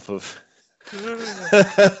going off of.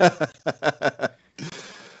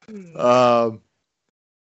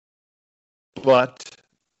 But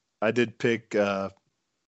I did pick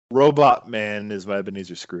Robot Man is my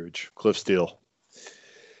Ebenezer Scrooge, Cliff Steele.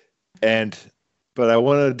 But I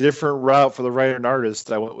went a different route for the writer and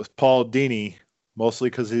artist. I went with Paul Dini, mostly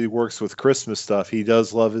because he works with Christmas stuff. He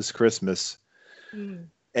does love his Christmas.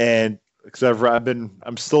 And because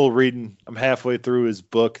I'm still reading, I'm halfway through his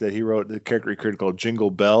book that he wrote, the character he created called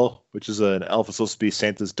Jingle Bell, which is an elf supposed to be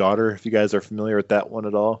Santa's daughter, if you guys are familiar with that one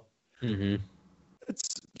at all. Mm-hmm.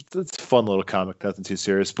 It's a fun little comic, nothing too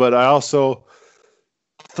serious. But I also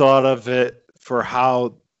thought of it for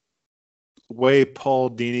how way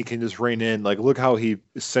Paul Dini can just rein in, look how he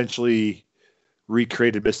essentially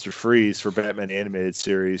recreated Mr. Freeze for Batman animated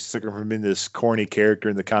series, took him from being this corny character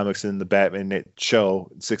in the comics in the Batman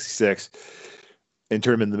show in '66 and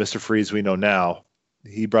turned him into the Mr. Freeze we know now.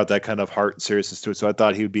 He brought that kind of heart and seriousness to it, so I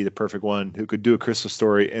thought he would be the perfect one who could do a Christmas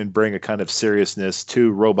story and bring a kind of seriousness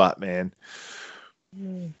to Robot Man.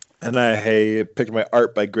 And I picked my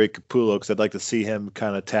art by Greg Capullo because I'd like to see him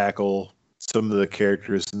kind of tackle some of the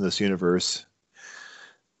characters in this universe.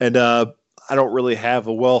 And I don't really have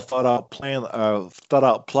a well thought out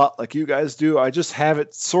plot like you guys do. I just have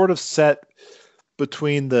it sort of set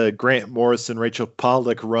between the Grant Morrison, Rachel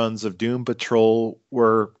Pollack runs of Doom Patrol,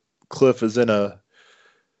 where Cliff is in a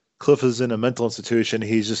mental institution.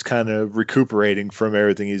 He's just kind of recuperating from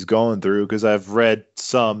everything he's going through, because I've read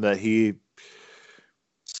some that he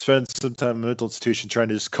spends some time in a mental institution trying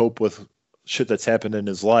to just cope with shit that's happened in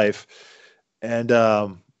his life. And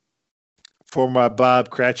for my Bob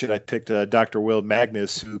Cratchit, I picked Dr. Will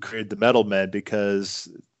Magnus, who created the Metal Men, because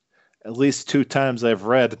at least 2 times I've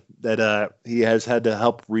read that he has had to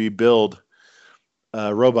help rebuild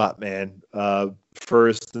Robot Man.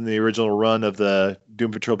 First, in the original run of the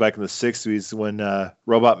Doom Patrol back in the 60s, when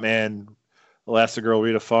Robot Man, Elastigirl,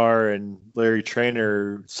 Rita Farr, and Larry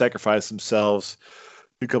Trainer sacrificed themselves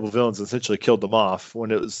to a couple of villains and essentially killed them off.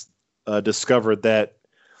 When it was discovered that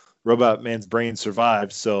Robot Man's brain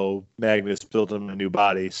survived, so Magnus built him a new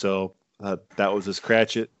body. So that was his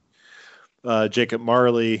Cratchit. Jacob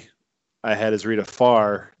Marley, I had as Rita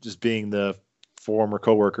Farr, just being the former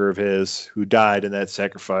coworker of his who died in that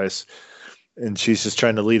sacrifice, and she's just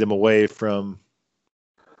trying to lead him away from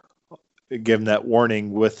giving that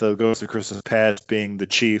warning, with the Ghost of Christmas Past being the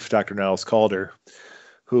chief, Dr. Niles Calder,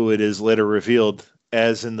 who it is later revealed,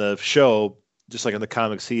 as in the show, just like in the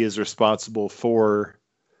comics, he is responsible for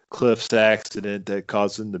Cliff's accident that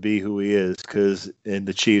caused him to be who he is, because in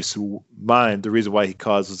the chief's mind, the reason why he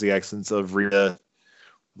causes the accidents of Rita,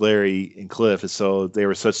 Larry, and Cliff is so they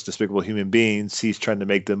were such despicable human beings. He's trying to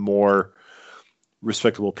make them more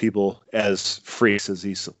respectable people, as freaks, as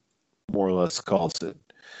he more or less calls it.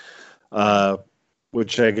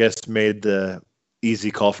 Which I guess made the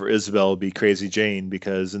easy call for Isabel be Crazy Jane,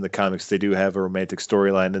 because in the comics they do have a romantic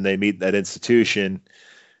storyline, and they meet that institution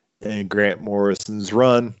in Grant Morrison's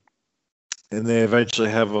run, and they eventually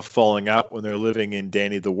have a falling out when they're living in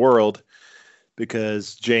Danny the World,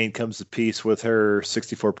 because Jane comes to peace with her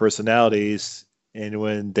 64 personalities, and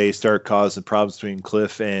when they start causing problems between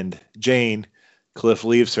Cliff and Jane, Cliff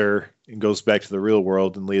leaves her and goes back to the real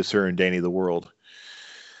world and leaves her and Danny the World.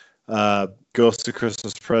 Ghost of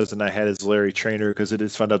Christmas Present I had as Larry Trainer, because it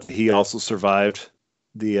is found out that he also survived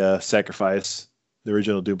the sacrifice the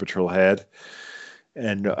original Doom Patrol had.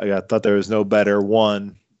 And I thought there was no better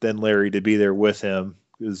one than Larry to be there with him,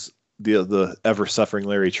 is the ever-suffering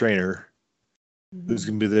Larry Trainer, who's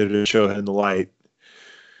going to be there to show him the light.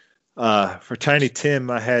 For Tiny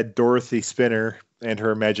Tim, I had Dorothy Spinner and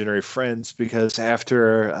her imaginary friends, because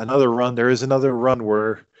after another run, there is another run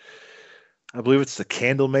where I believe it's the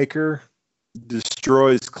Candlemaker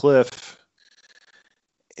destroys Cliff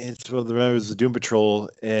and some of the members of the Doom Patrol,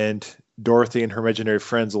 and Dorothy and her imaginary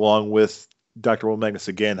friends, along with Dr. Will Magnus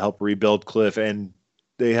again, help rebuild Cliff, and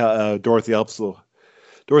they Dorothy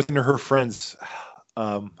and her friends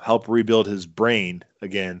help rebuild his brain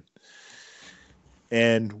again.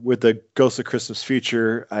 And with the Ghost of Christmas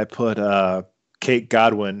Future, I put Kate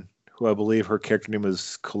Godwin, who I believe her character name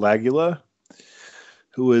was Coagula,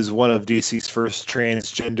 who is one of DC's first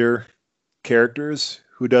transgender characters,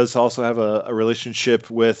 who does also have a relationship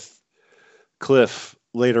with Cliff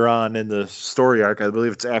later on in the story arc. I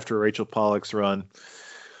believe it's after Rachel Pollack's run.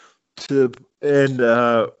 And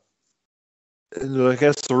I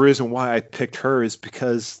guess the reason why I picked her is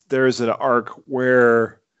because there's an arc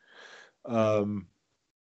where what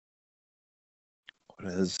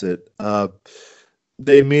is it? Her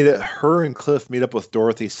and Cliff meet up with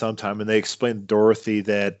Dorothy sometime, and they explain to Dorothy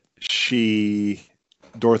that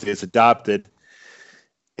Dorothy is adopted,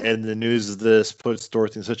 and the news of this puts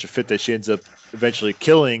Dorothy in such a fit that she ends up eventually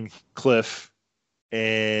killing Cliff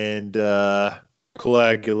and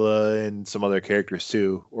Coagula and some other characters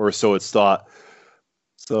too, or so it's thought.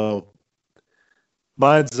 So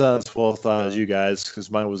mine's not as well thought as you guys,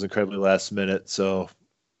 because mine was incredibly last minute, so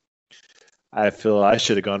I feel I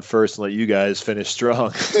should have gone first and let you guys finish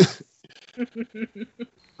strong.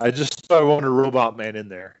 I wanted Robot Man in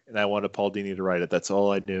there, and I wanted Paul Dini to write it. That's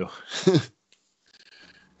all I knew.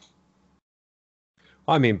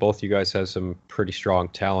 I mean, both you guys have some pretty strong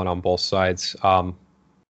talent on both sides.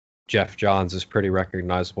 Jeff Johns is pretty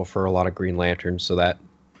recognizable for a lot of Green Lanterns, so that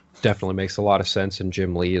definitely makes a lot of sense. And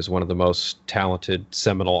Jim Lee is one of the most talented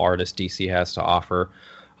seminal artists DC has to offer.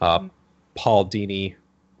 Paul Dini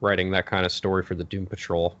writing that kind of story for the Doom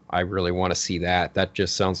Patrol, I really want to see that. That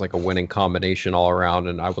just sounds like a winning combination all around,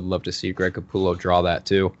 and I would love to see Greg Capullo draw that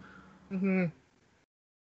too. Mm-hmm.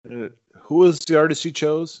 Who was the artist you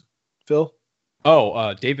chose, Phil?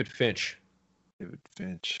 Oh, David Finch. David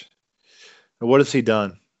Finch. And what has he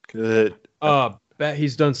done?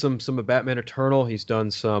 He's done some of Batman Eternal. He's done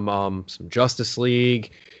some Justice League.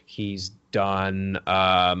 He's done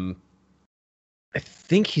I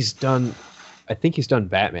think he's done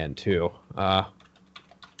Batman too.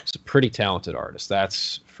 He's a pretty talented artist.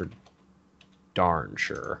 That's for darn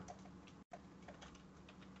sure.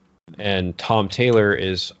 And Tom Taylor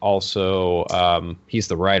is also he's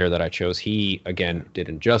the writer that I chose. He again did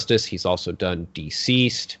Injustice. He's also done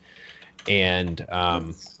Deceased, and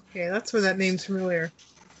okay, that's where that name's familiar.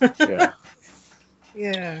 Yeah.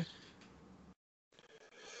 Yeah.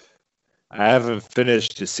 I haven't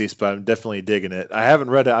finished Deceased, but I'm definitely digging it. I haven't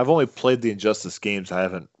read it. I've only played the Injustice games. I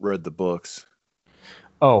haven't read the books.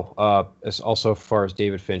 As also as far as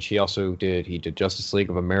David Finch, he did Justice League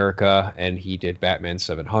of America and he did Batman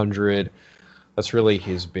 700. That's really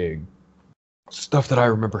his big stuff that I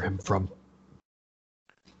remember him from.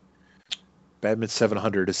 Batman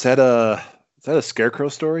 700. Is that a Scarecrow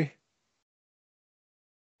story?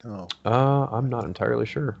 No. I'm not entirely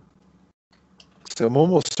sure. So I'm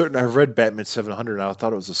almost certain I've read Batman 700 and I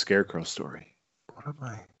thought it was a Scarecrow story. What am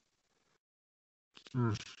I?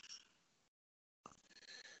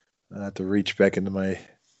 I have to reach back into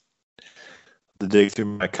to dig through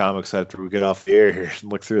my comics after we get off the air here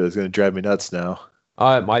and look through it. It's going to drive me nuts now.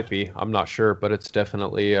 It might be. I'm not sure, but it's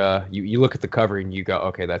definitely you look at the cover and you go,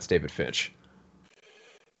 okay, that's David Finch.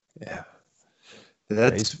 Yeah.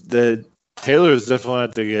 That's the Taylor is definitely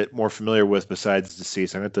have to get more familiar with besides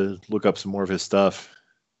Deceased. I'm going to have to look up some more of his stuff.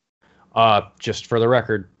 Just for the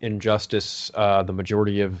record, Injustice, the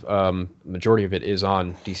majority of it is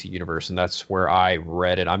on DC Universe, and that's where I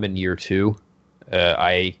read it. I'm in year 2.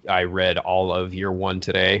 I read all of year 1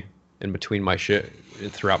 today in between my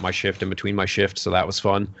throughout my shift, in between my shifts, so that was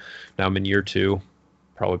fun. Now I'm in year 2.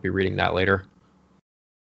 Probably be reading that later.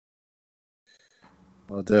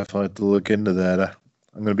 I'll definitely have to look into that.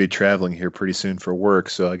 I'm going to be traveling here pretty soon for work,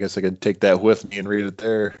 so I guess I can take that with me and read it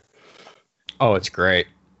there. Oh, it's great.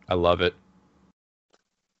 I love it.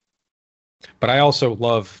 But I also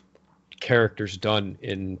love characters done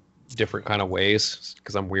in different kind of ways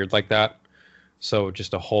because I'm weird like that. So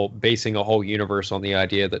just basing a whole universe on the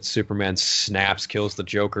idea that Superman snaps, kills the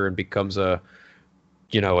Joker, and becomes a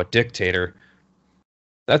dictator.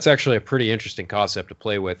 That's actually a pretty interesting concept to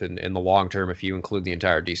play with in the long term if you include the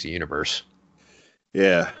entire DC universe.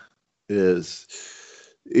 Yeah, it is.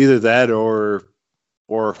 Either that or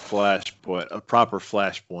Flashpoint, a proper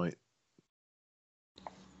Flashpoint.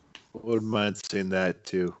 Wouldn't mind seeing that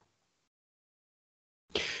too.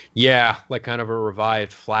 Yeah, like kind of a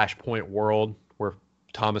revived Flashpoint world where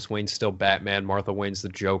Thomas Wayne's still Batman, Martha Wayne's the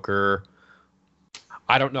Joker.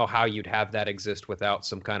 I don't know how you'd have that exist without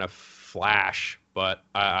some kind of Flash, but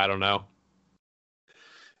I don't know.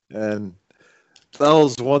 And that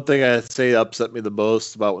was one thing I'd say upset me the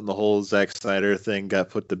most about when the whole Zack Snyder thing got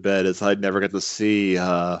put to bed is I'd never get to see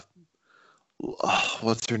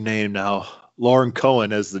what's her name now? Lauren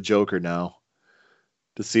Cohen as the Joker now.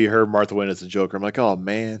 To see her, Martha Wayne as the Joker. I'm like, oh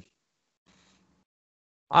man.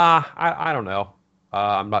 I don't know.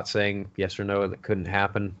 I'm not saying yes or no that couldn't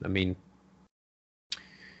happen. I mean,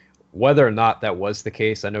 whether or not that was the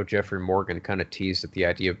case, I know Jeffrey Morgan kind of teased at the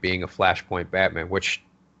idea of being a Flashpoint Batman, which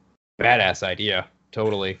badass idea,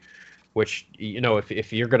 totally. Which,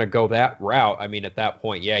 if you're going to go that route, I mean, at that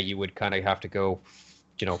point, yeah, you would kind of have to go,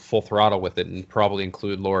 full throttle with it and probably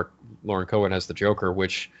include Lauren Cohen as the Joker,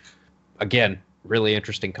 which, again, really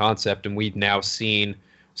interesting concept. And we've now seen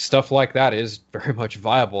stuff like that is very much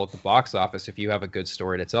viable at the box office if you have a good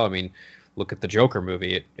story to tell. I mean, look at the Joker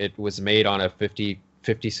movie. It was made on a $60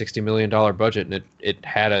 million budget, and it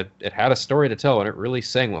had a story to tell, and it really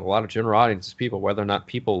sang with a lot of general audiences, people, whether or not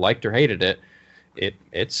people liked or hated it.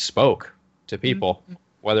 It spoke to people,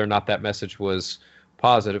 whether or not that message was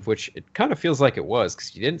positive, which it kind of feels like it was,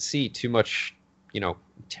 because you didn't see too much,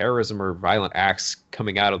 terrorism or violent acts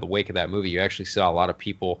coming out of the wake of that movie. You actually saw a lot of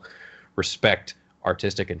people respect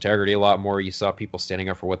artistic integrity a lot more. You saw people standing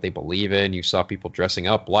up for what they believe in. You saw people dressing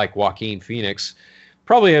up like Joaquin Phoenix,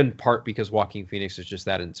 probably in part because Joaquin Phoenix is just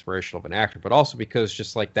that inspirational of an actor, but also because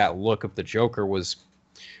just like that look of the Joker was,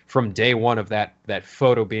 from day one of that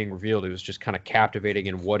photo being revealed, it was just kind of captivating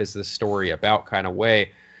in what is this story about kind of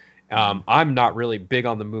way. I'm not really big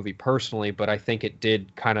on the movie personally, but I think it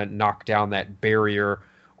did kind of knock down that barrier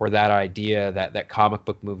or that idea that comic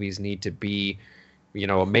book movies need to be,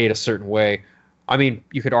 made a certain way. I mean,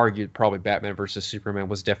 you could argue probably Batman versus Superman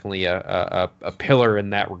was definitely a pillar in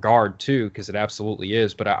that regard too, because it absolutely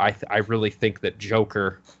is. But I really think that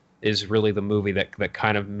Joker is really the movie that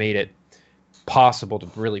kind of made it possible to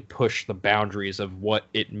really push the boundaries of what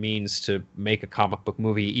it means to make a comic book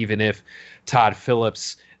movie, even if Todd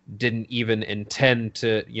Phillips didn't even intend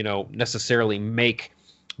to, necessarily make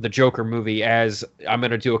the Joker movie as, I'm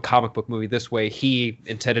going to do a comic book movie this way. He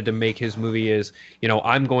intended to make his movie as,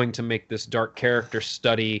 I'm going to make this dark character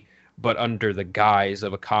study, but under the guise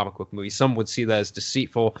of a comic book movie. Some would see that as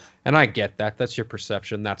deceitful, and I get that. That's your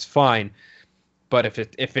perception. That's fine. But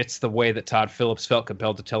if it's the way that Todd Phillips felt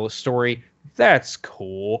compelled to tell a story, that's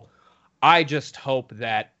cool. I just hope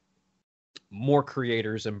that more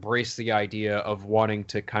creators embrace the idea of wanting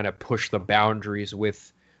to kind of push the boundaries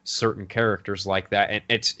with certain characters like that. And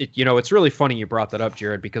it's really funny you brought that up,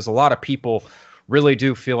 Jared, because a lot of people really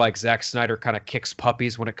do feel like Zack Snyder kind of kicks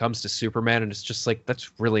puppies when it comes to Superman, and it's just like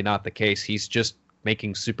that's really not the case. He's just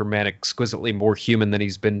making Superman exquisitely more human than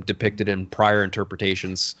he's been depicted in prior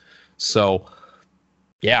interpretations. So,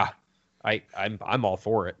 yeah, I'm all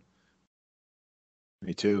for it.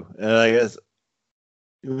 Me too. And I guess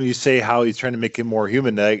when you say how he's trying to make him more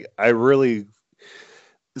human, I really,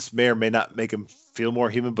 this may or may not make him feel more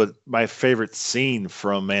human, but my favorite scene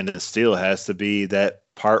from Man of Steel has to be that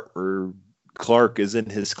part where Clark is in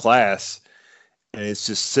his class and it's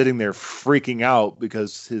just sitting there freaking out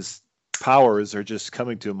because his powers are just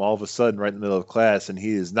coming to him all of a sudden right in the middle of class, and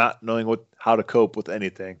he is not knowing how to cope with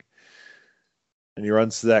anything. And he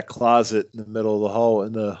runs to that closet in the middle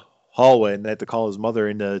of the hallway, and they have to call his mother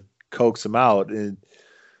in to coax him out. And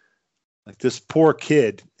like, this poor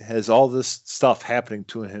kid has all this stuff happening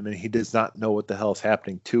to him, and he does not know what the hell is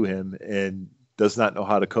happening to him and does not know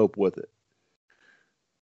how to cope with it.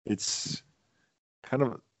 It's kind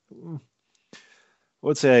of, I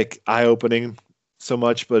would say, like, eye-opening so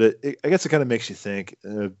much, but I guess it kind of makes you think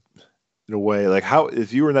in a way, like, how,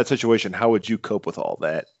 if you were in that situation, how would you cope with all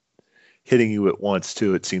that hitting you at once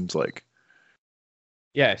too, it seems like?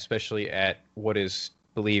 Yeah, especially at what is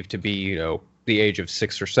believed to be, the age of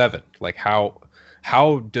 6 or 7. Like, how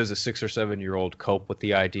does a 6 or 7-year-old cope with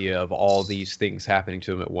the idea of all these things happening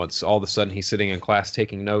to him at once? All of a sudden, he's sitting in class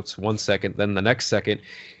taking notes 1 second, then the next second,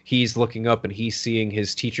 he's looking up and he's seeing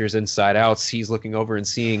his teacher's inside outs. He's looking over and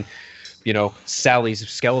seeing, Sally's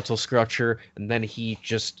skeletal structure, and then he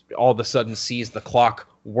just all of a sudden sees the clock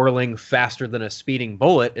whirling faster than a speeding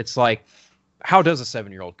bullet. It's like, how does a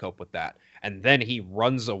 7-year-old cope with that? And then he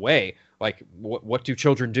runs away. Like, what do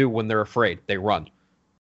children do when they're afraid? They run.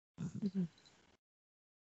 Mm-hmm.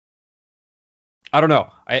 I don't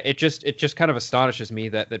know. It just kind of astonishes me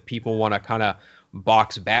that people want to kind of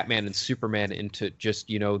box Batman and Superman into just,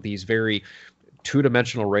 these very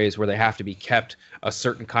two-dimensional rays where they have to be kept a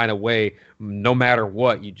certain kind of way no matter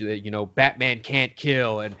what. Batman can't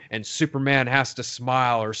kill and Superman has to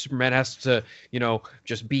smile, or Superman has to,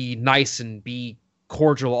 just be nice and be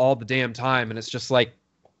cordial all the damn time. And it's just like,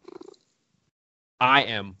 I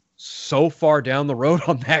am so far down the road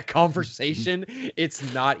on that conversation, it's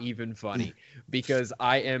not even funny, because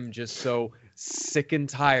I am just so sick and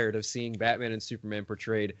tired of seeing Batman and Superman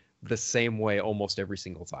portrayed the same way almost every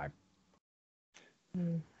single time.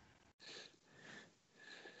 And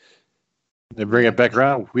bring it back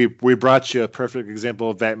around. We brought you a perfect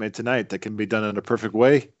example of Batman tonight that can be done in a perfect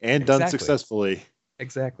way and done successfully.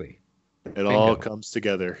 Exactly. It all comes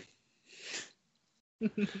together.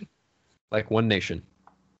 Like one nation.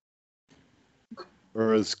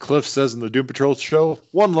 Or as Cliff says in the Doom Patrol show,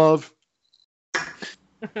 one love.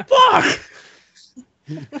 Fuck!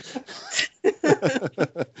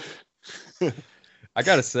 I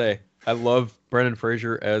gotta say, I love Brendan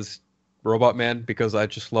Fraser as Robot Man because I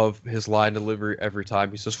just love his line delivery every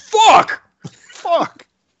time. He says, "Fuck! Fuck!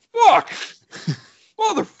 Fuck!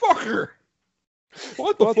 Motherfucker!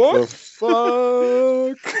 What the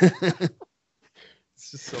fuck?"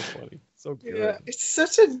 It's just so funny. So good. Yeah, it's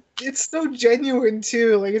so genuine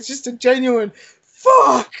too. Like, it's just a genuine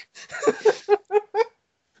fuck.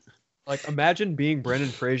 Like, imagine being Brendan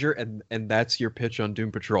Fraser and that's your pitch on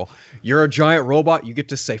Doom Patrol. You're a giant robot, you get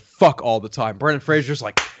to say fuck all the time. Brendan Fraser's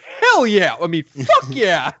like, hell yeah! I mean, fuck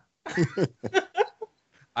yeah!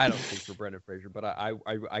 I don't speak for Brendan Fraser, but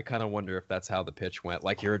I kind of wonder if that's how the pitch went.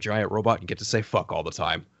 Like, you're a giant robot, and you get to say fuck all the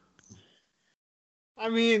time. I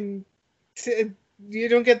mean, you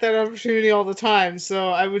don't get that opportunity all the time, so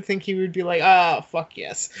I would think he would be like, fuck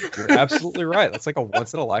yes. You're absolutely right. That's like a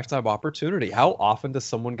once-in-a-lifetime opportunity. How often does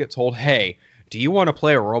someone get told, hey, do you want to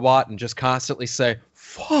play a robot, and just constantly say,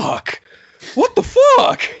 fuck? What the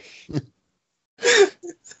fuck?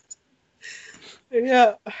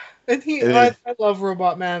 Yeah. And I love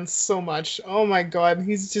Robot Man so much. Oh my god,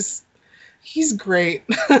 he's great.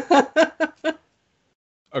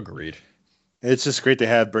 Agreed. It's just great to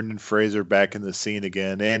have Brendan Fraser back in the scene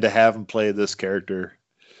again and to have him play this character.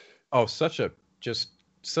 Oh, such a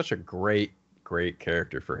great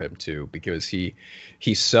character for him too, because he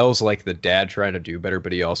sells like the dad trying to do better,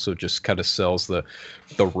 but he also just kind of sells the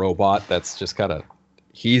robot that's just kind of,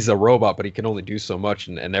 he's a robot, but he can only do so much,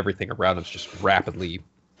 and everything around him's just rapidly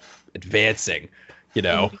advancing,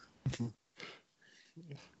 Yeah.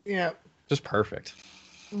 Just perfect.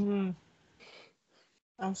 Mm-hmm.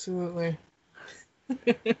 Absolutely.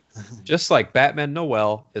 Just like Batman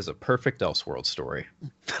Noel is a perfect Elseworld story.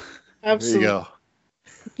 Absolutely. There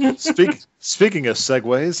you go. Speaking of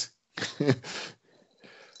segues,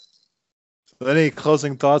 Any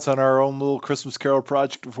closing thoughts on our own little Christmas Carol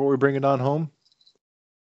project before we bring it on home?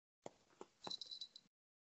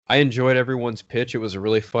 I enjoyed everyone's pitch. It was a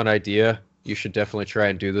really fun idea. You should definitely try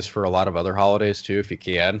and do this for a lot of other holidays too, if you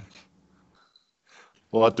can.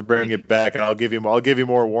 We'll have to bring it back, and I'll give you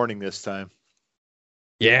more warning this time.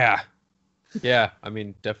 Yeah. I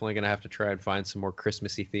mean, definitely gonna have to try and find some more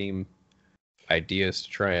Christmassy theme ideas to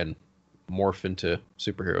try and morph into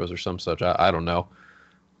superheroes or some such. I don't know.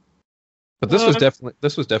 But this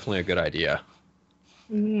was definitely a good idea.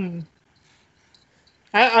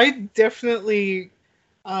 I definitely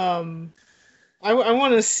I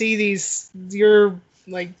want to see your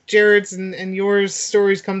like Jared's and yours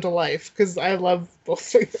stories come to life because I love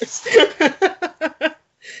both of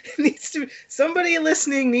yours. Somebody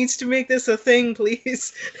listening needs to make this a thing,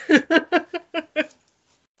 please.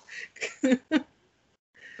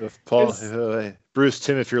 If Paul, Bruce,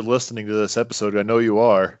 Tim, if you're listening to this episode, I know you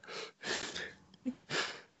are.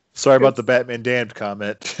 Sorry about the Batman damned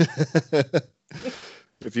comment.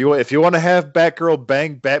 If you want to have Batgirl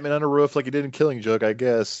bang Batman on a roof like you did in Killing Joke, I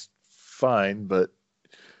guess fine, but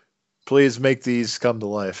please make these come to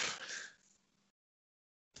life.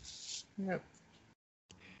 Yep.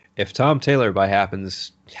 If Tom Taylor by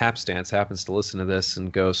hapstance happens to listen to this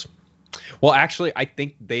and goes, well, actually, I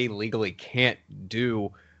think they legally can't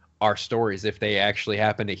do our stories if they actually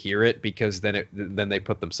happen to hear it, because then they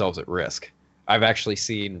put themselves at risk. I've actually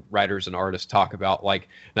seen writers and artists talk about like,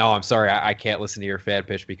 no, I'm sorry, I can't listen to your fan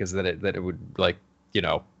pitch because that it would like,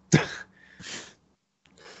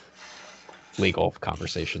 legal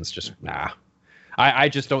conversations. Just nah. I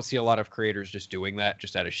just don't see a lot of creators just doing that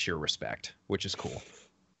just out of sheer respect, which is cool.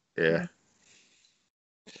 Yeah.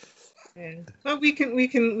 Yeah. But we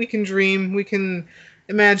can dream, we can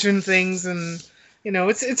imagine things, and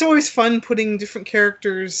it's always fun putting different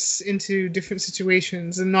characters into different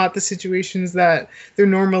situations and not the situations that they're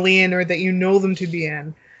normally in or that you know them to be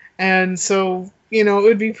in. And so, it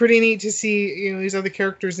would be pretty neat to see, these other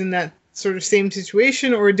characters in that sort of same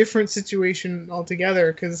situation or a different situation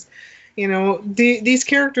altogether, because, these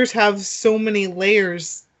characters have so many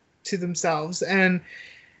layers to themselves, and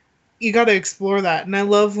you got to explore that. And I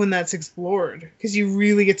love when that's explored, because you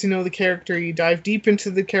really get to know the character. You dive deep into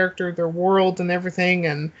the character, their world, and everything.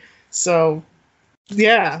 And so,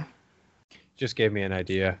 yeah. Just gave me an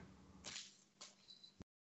idea.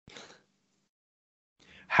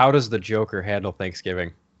 How does the Joker handle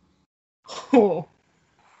Thanksgiving? Oh.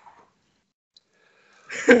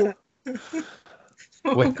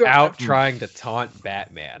 Without trying to taunt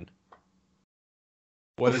Batman.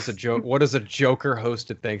 What does a Joker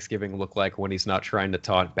hosted Thanksgiving look like when he's not trying to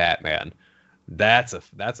taunt Batman? That's a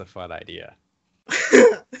fun idea.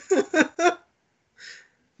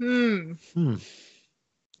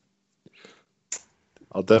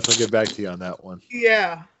 I'll definitely get back to you on that one.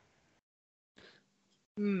 Yeah.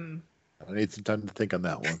 I need some time to think on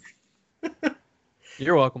that one.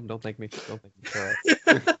 You're welcome. Don't thank me. All right.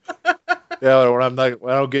 Yeah, when I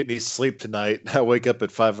don't get any sleep tonight, I wake up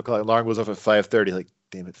at 5 o'clock. Alarm goes off at 5:30. Like,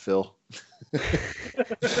 damn it, Phil. It'll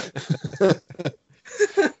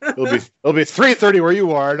be 3:30 where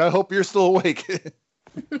you are, and I hope you're still awake.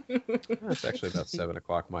 It's actually about 7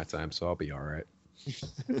 o'clock my time, so I'll be all right.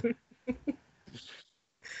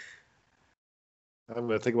 I'm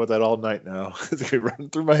gonna think about that all night now. It's gonna be running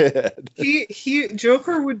through my head.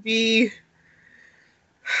 Joker would be.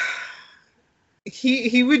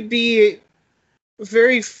 He would be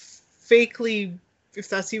very fakely, if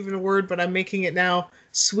that's even a word, but I'm making it now,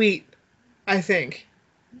 sweet, I think.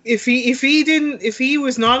 If he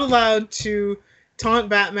was not allowed to taunt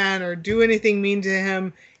Batman or do anything mean to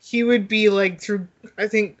him, he would be like through, I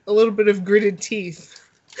think, a little bit of gritted teeth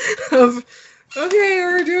of, okay,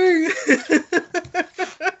 we're doing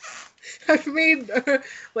I've made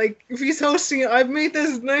if he's hosting, I've made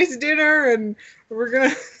this nice dinner and we're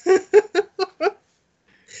gonna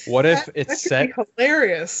What if it's set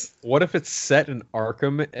hilarious? What if it's set in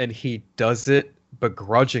Arkham and he does it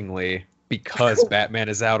begrudgingly because Batman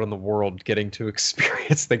is out in the world getting to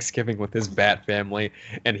experience Thanksgiving with his Bat family,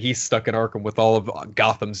 and he's stuck in Arkham with all of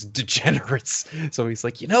Gotham's degenerates. So he's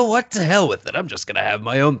like, you know what? To hell with it. I'm just gonna have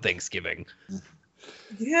my own Thanksgiving.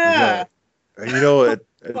 Yeah. And at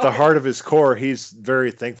the heart of his core, he's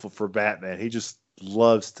very thankful for Batman. He just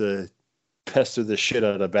loves to pester the shit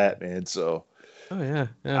out of Batman. So. Oh, yeah.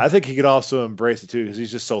 I think he could also embrace it, too, because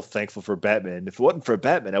he's just so thankful for Batman. If it wasn't for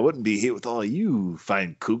Batman, I wouldn't be here with all you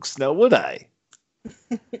fine kooks, now would I?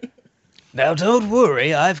 Now, don't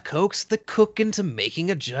worry. I've coaxed the cook into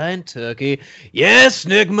making a giant turkey. Yes,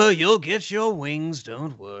 Nigma, you'll get your wings.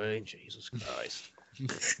 Don't worry. Jesus Christ.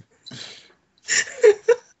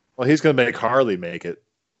 Well, he's going to make Harley make it.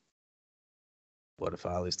 What if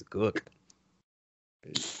Harley's the cook?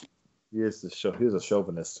 He is He's a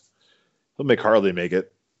chauvinist. He'll make Harley make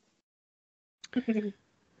it.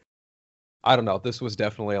 I don't know. This was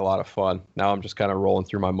definitely a lot of fun. Now I'm just kind of rolling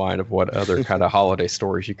through my mind of what other kind of holiday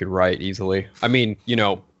stories you could write easily. I mean,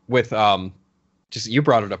 with just you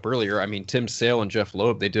brought it up earlier. I mean, Tim Sale and Jeff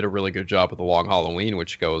Loeb, they did a really good job with The Long Halloween,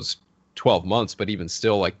 which goes 12 months, but even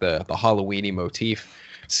still, like the Halloween-y motif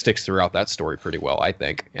sticks throughout that story pretty well, I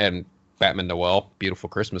think. And Batman Noel, beautiful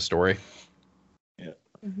Christmas story. Yeah.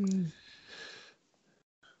 Mm-hmm.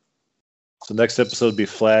 So next episode would be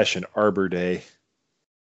Flash and Arbor Day.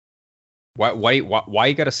 Why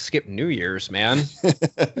you gotta skip New Year's, man? What's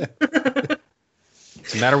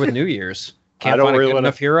the matter with New Year's? Can't find a good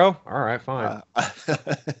enough hero? All right, fine.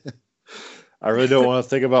 I really don't want to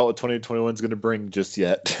think about what 2021 is going to bring just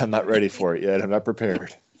yet. I'm not ready for it yet. I'm not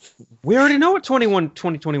prepared. We already know what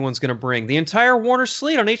 2021 is going to bring. The entire Warner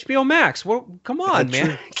slate on HBO Max. Well, come on,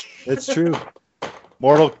 man. It's true.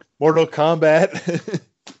 Mortal Kombat.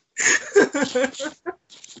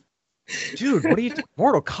 Dude, what are you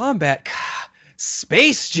Mortal Kombat?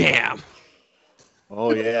 Space Jam.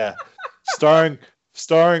 Oh yeah. Starring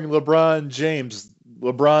LeBron James.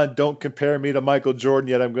 LeBron, don't compare me to Michael Jordan,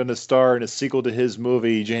 yet I'm going to star in a sequel to his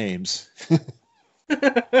movie, James.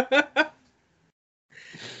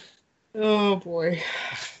 Oh, boy.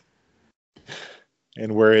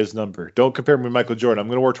 And wear his number. Don't compare me to Michael Jordan. I'm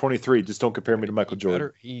going to wear 23. Just don't compare me to Michael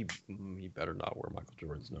Jordan. He better not wear Michael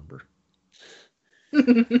Jordan's number.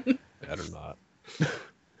 Better not.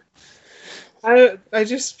 I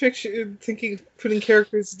just pictured putting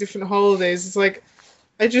characters in different holidays. It's like,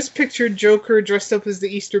 I just pictured Joker dressed up as the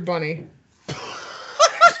Easter Bunny.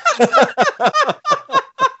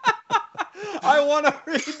 I want to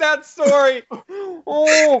read that story.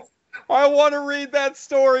 Oh, I want to read that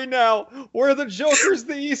story now. Where the Joker's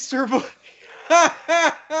the Easter Bunny.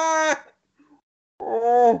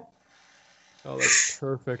 Oh, that's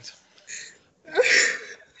perfect.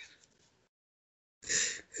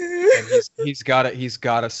 And he's got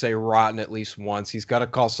to say rotten at least once. He's got to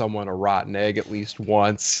call someone a rotten egg at least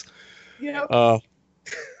once. Yeah. Oh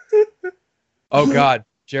God,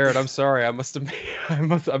 Jared, I'm sorry. I must have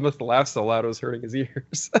laughed so loud it was hurting his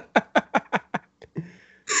ears.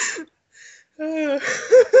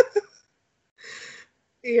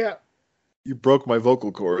 Yeah. You broke my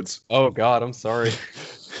vocal cords. Oh God, I'm sorry.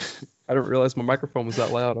 I didn't realize my microphone was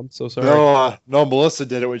that loud. I'm so sorry. No, Melissa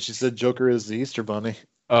did it when she said Joker is the Easter Bunny.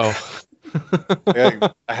 Oh. I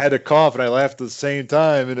had to cough and I laughed at the same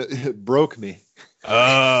time and it broke me.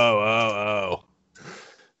 Oh.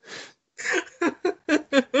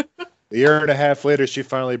 A year and a half later, she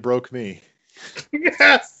finally broke me.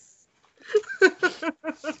 Yes.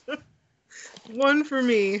 One for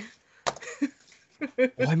me. Well,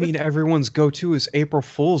 I mean, everyone's go-to is April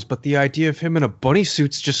Fool's, but the idea of him in a bunny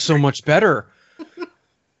suit's just so much better.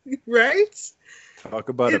 Right? Talk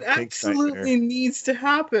about it a pink absolutely needs to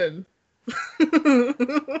happen.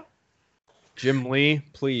 Jim Lee,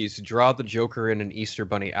 please draw the Joker in an Easter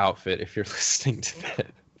Bunny outfit if you're listening to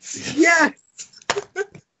this. Yes!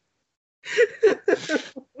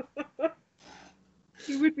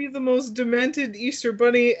 He would be the most demented Easter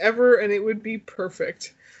Bunny ever, and it would be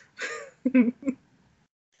perfect.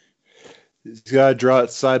 He's got to draw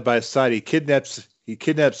it side by side. He kidnaps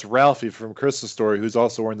Ralphie from Christmas Story, who's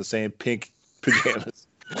also wearing the same pink pajamas.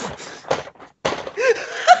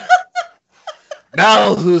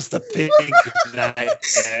 Now who's the pink knight?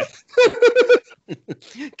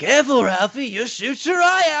 Careful, Ralphie, you'll shoot your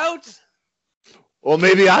eye out. Well,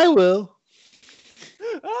 maybe I will.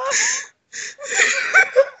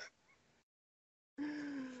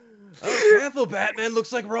 Oh, careful, Batman.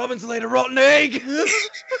 Looks like Robin's laid a rotten egg.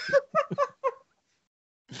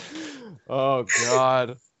 Oh,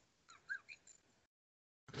 God.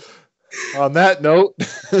 On that note,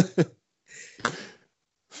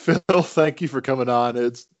 Phil, thank you for coming on.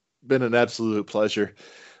 It's been an absolute pleasure.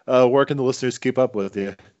 Where can the listeners keep up with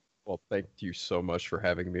you? Well, thank you so much for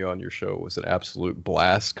having me on your show. It was an absolute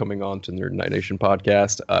blast coming on to Nerd Night Nation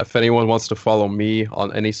podcast. If anyone wants to follow me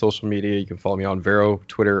on any social media, you can follow me on Vero,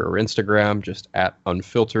 Twitter, or Instagram, just at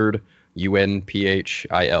Unfiltered,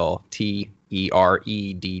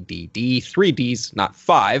 UNPHILTEREDDD, 3 Ds, not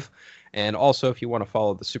 5. And also, if you want to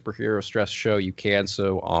follow the Superhero Stress show, you can.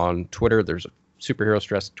 So on Twitter, there's a Superhero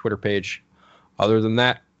Stress Twitter page. Other than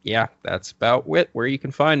that, yeah, that's about it. Where you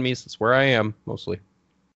can find me, so that's where I am, mostly.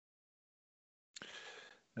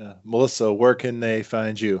 Melissa, where can they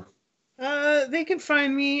find you? They can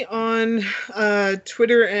find me on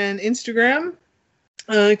Twitter and Instagram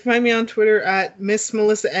You can find me on Twitter at Miss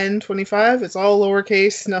Melissa N25. It's all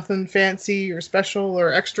lowercase, nothing fancy or special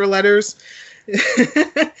or extra letters.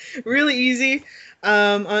 Really easy.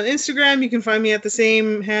 On Instagram, you can find me at the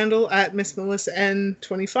same handle at Miss Melissa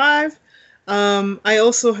N25. I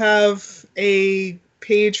also have a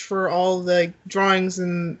page for all the drawings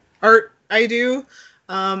and art I do,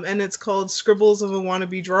 and it's called Scribbles of a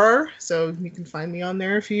Wannabe Drawer. So you can find me on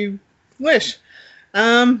there if you wish.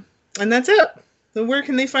 And that's it. So where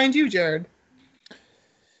can they find you, Jared?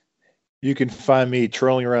 You can find me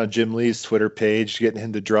trolling around Jim Lee's Twitter page, getting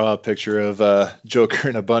him to draw a picture of Joker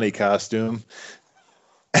in a bunny costume.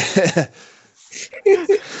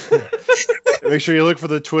 Make sure you look for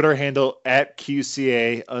the Twitter handle at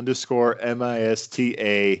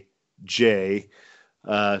QCA_MISTAJ.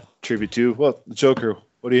 Tribute to, well, Joker.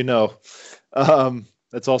 What do you know?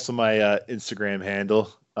 That's also my Instagram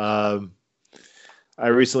handle. I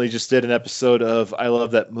recently just did an episode of I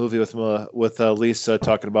Love That Movie with Lisa,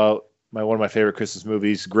 talking about one of my favorite Christmas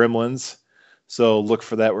movies, Gremlins. So look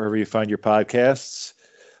for that wherever you find your podcasts.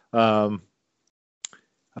 A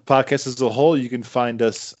podcast as a whole, you can find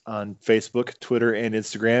us on Facebook, Twitter, and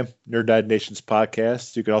Instagram, Nerd Died Nations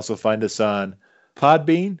Podcast. You can also find us on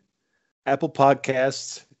Podbean, Apple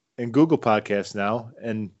Podcasts, and Google Podcasts now.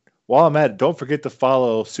 And while I'm at it, don't forget to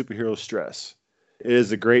follow Superhero Stress. It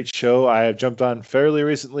is a great show. I have jumped on fairly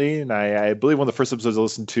recently, and I believe one of the first episodes I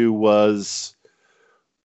listened to was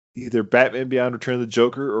either Batman Beyond Return of the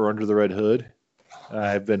Joker or Under the Red Hood.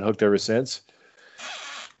 I've been hooked ever since.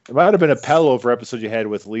 It might have been a Palo-Over episode you had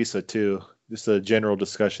with Lisa, too. Just a general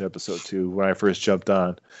discussion episode, too, when I first jumped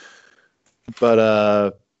on.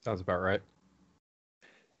 But sounds about right.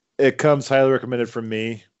 It comes highly recommended from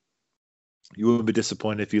me. You wouldn't be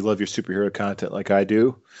disappointed if you love your superhero content like I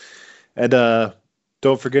do. And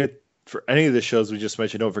don't forget, for any of the shows we just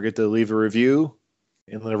mentioned, don't forget to leave a review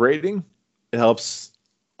and a rating. It helps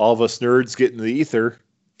all of us nerds get into the ether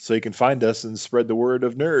so you can find us and spread the word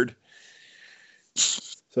of nerd.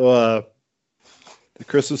 So the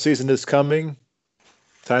Christmas season is coming.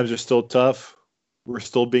 Times are still tough. We're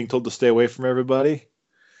still being told to stay away from everybody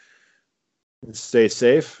and stay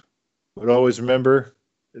safe. But always remember,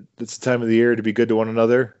 it's the time of the year to be good to one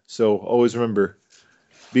another. So always remember,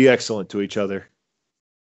 be excellent to each other.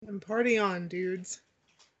 And party on, dudes.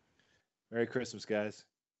 Merry Christmas, guys.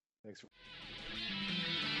 Thanks.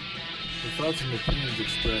 The thoughts and opinions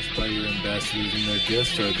expressed by your ambassadors and their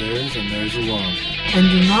guests are theirs and theirs alone, and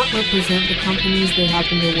do not represent the companies they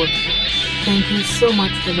happen to work for. Thank you so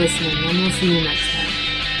much for listening, and we'll see you next time.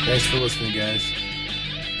 Thanks for listening, guys.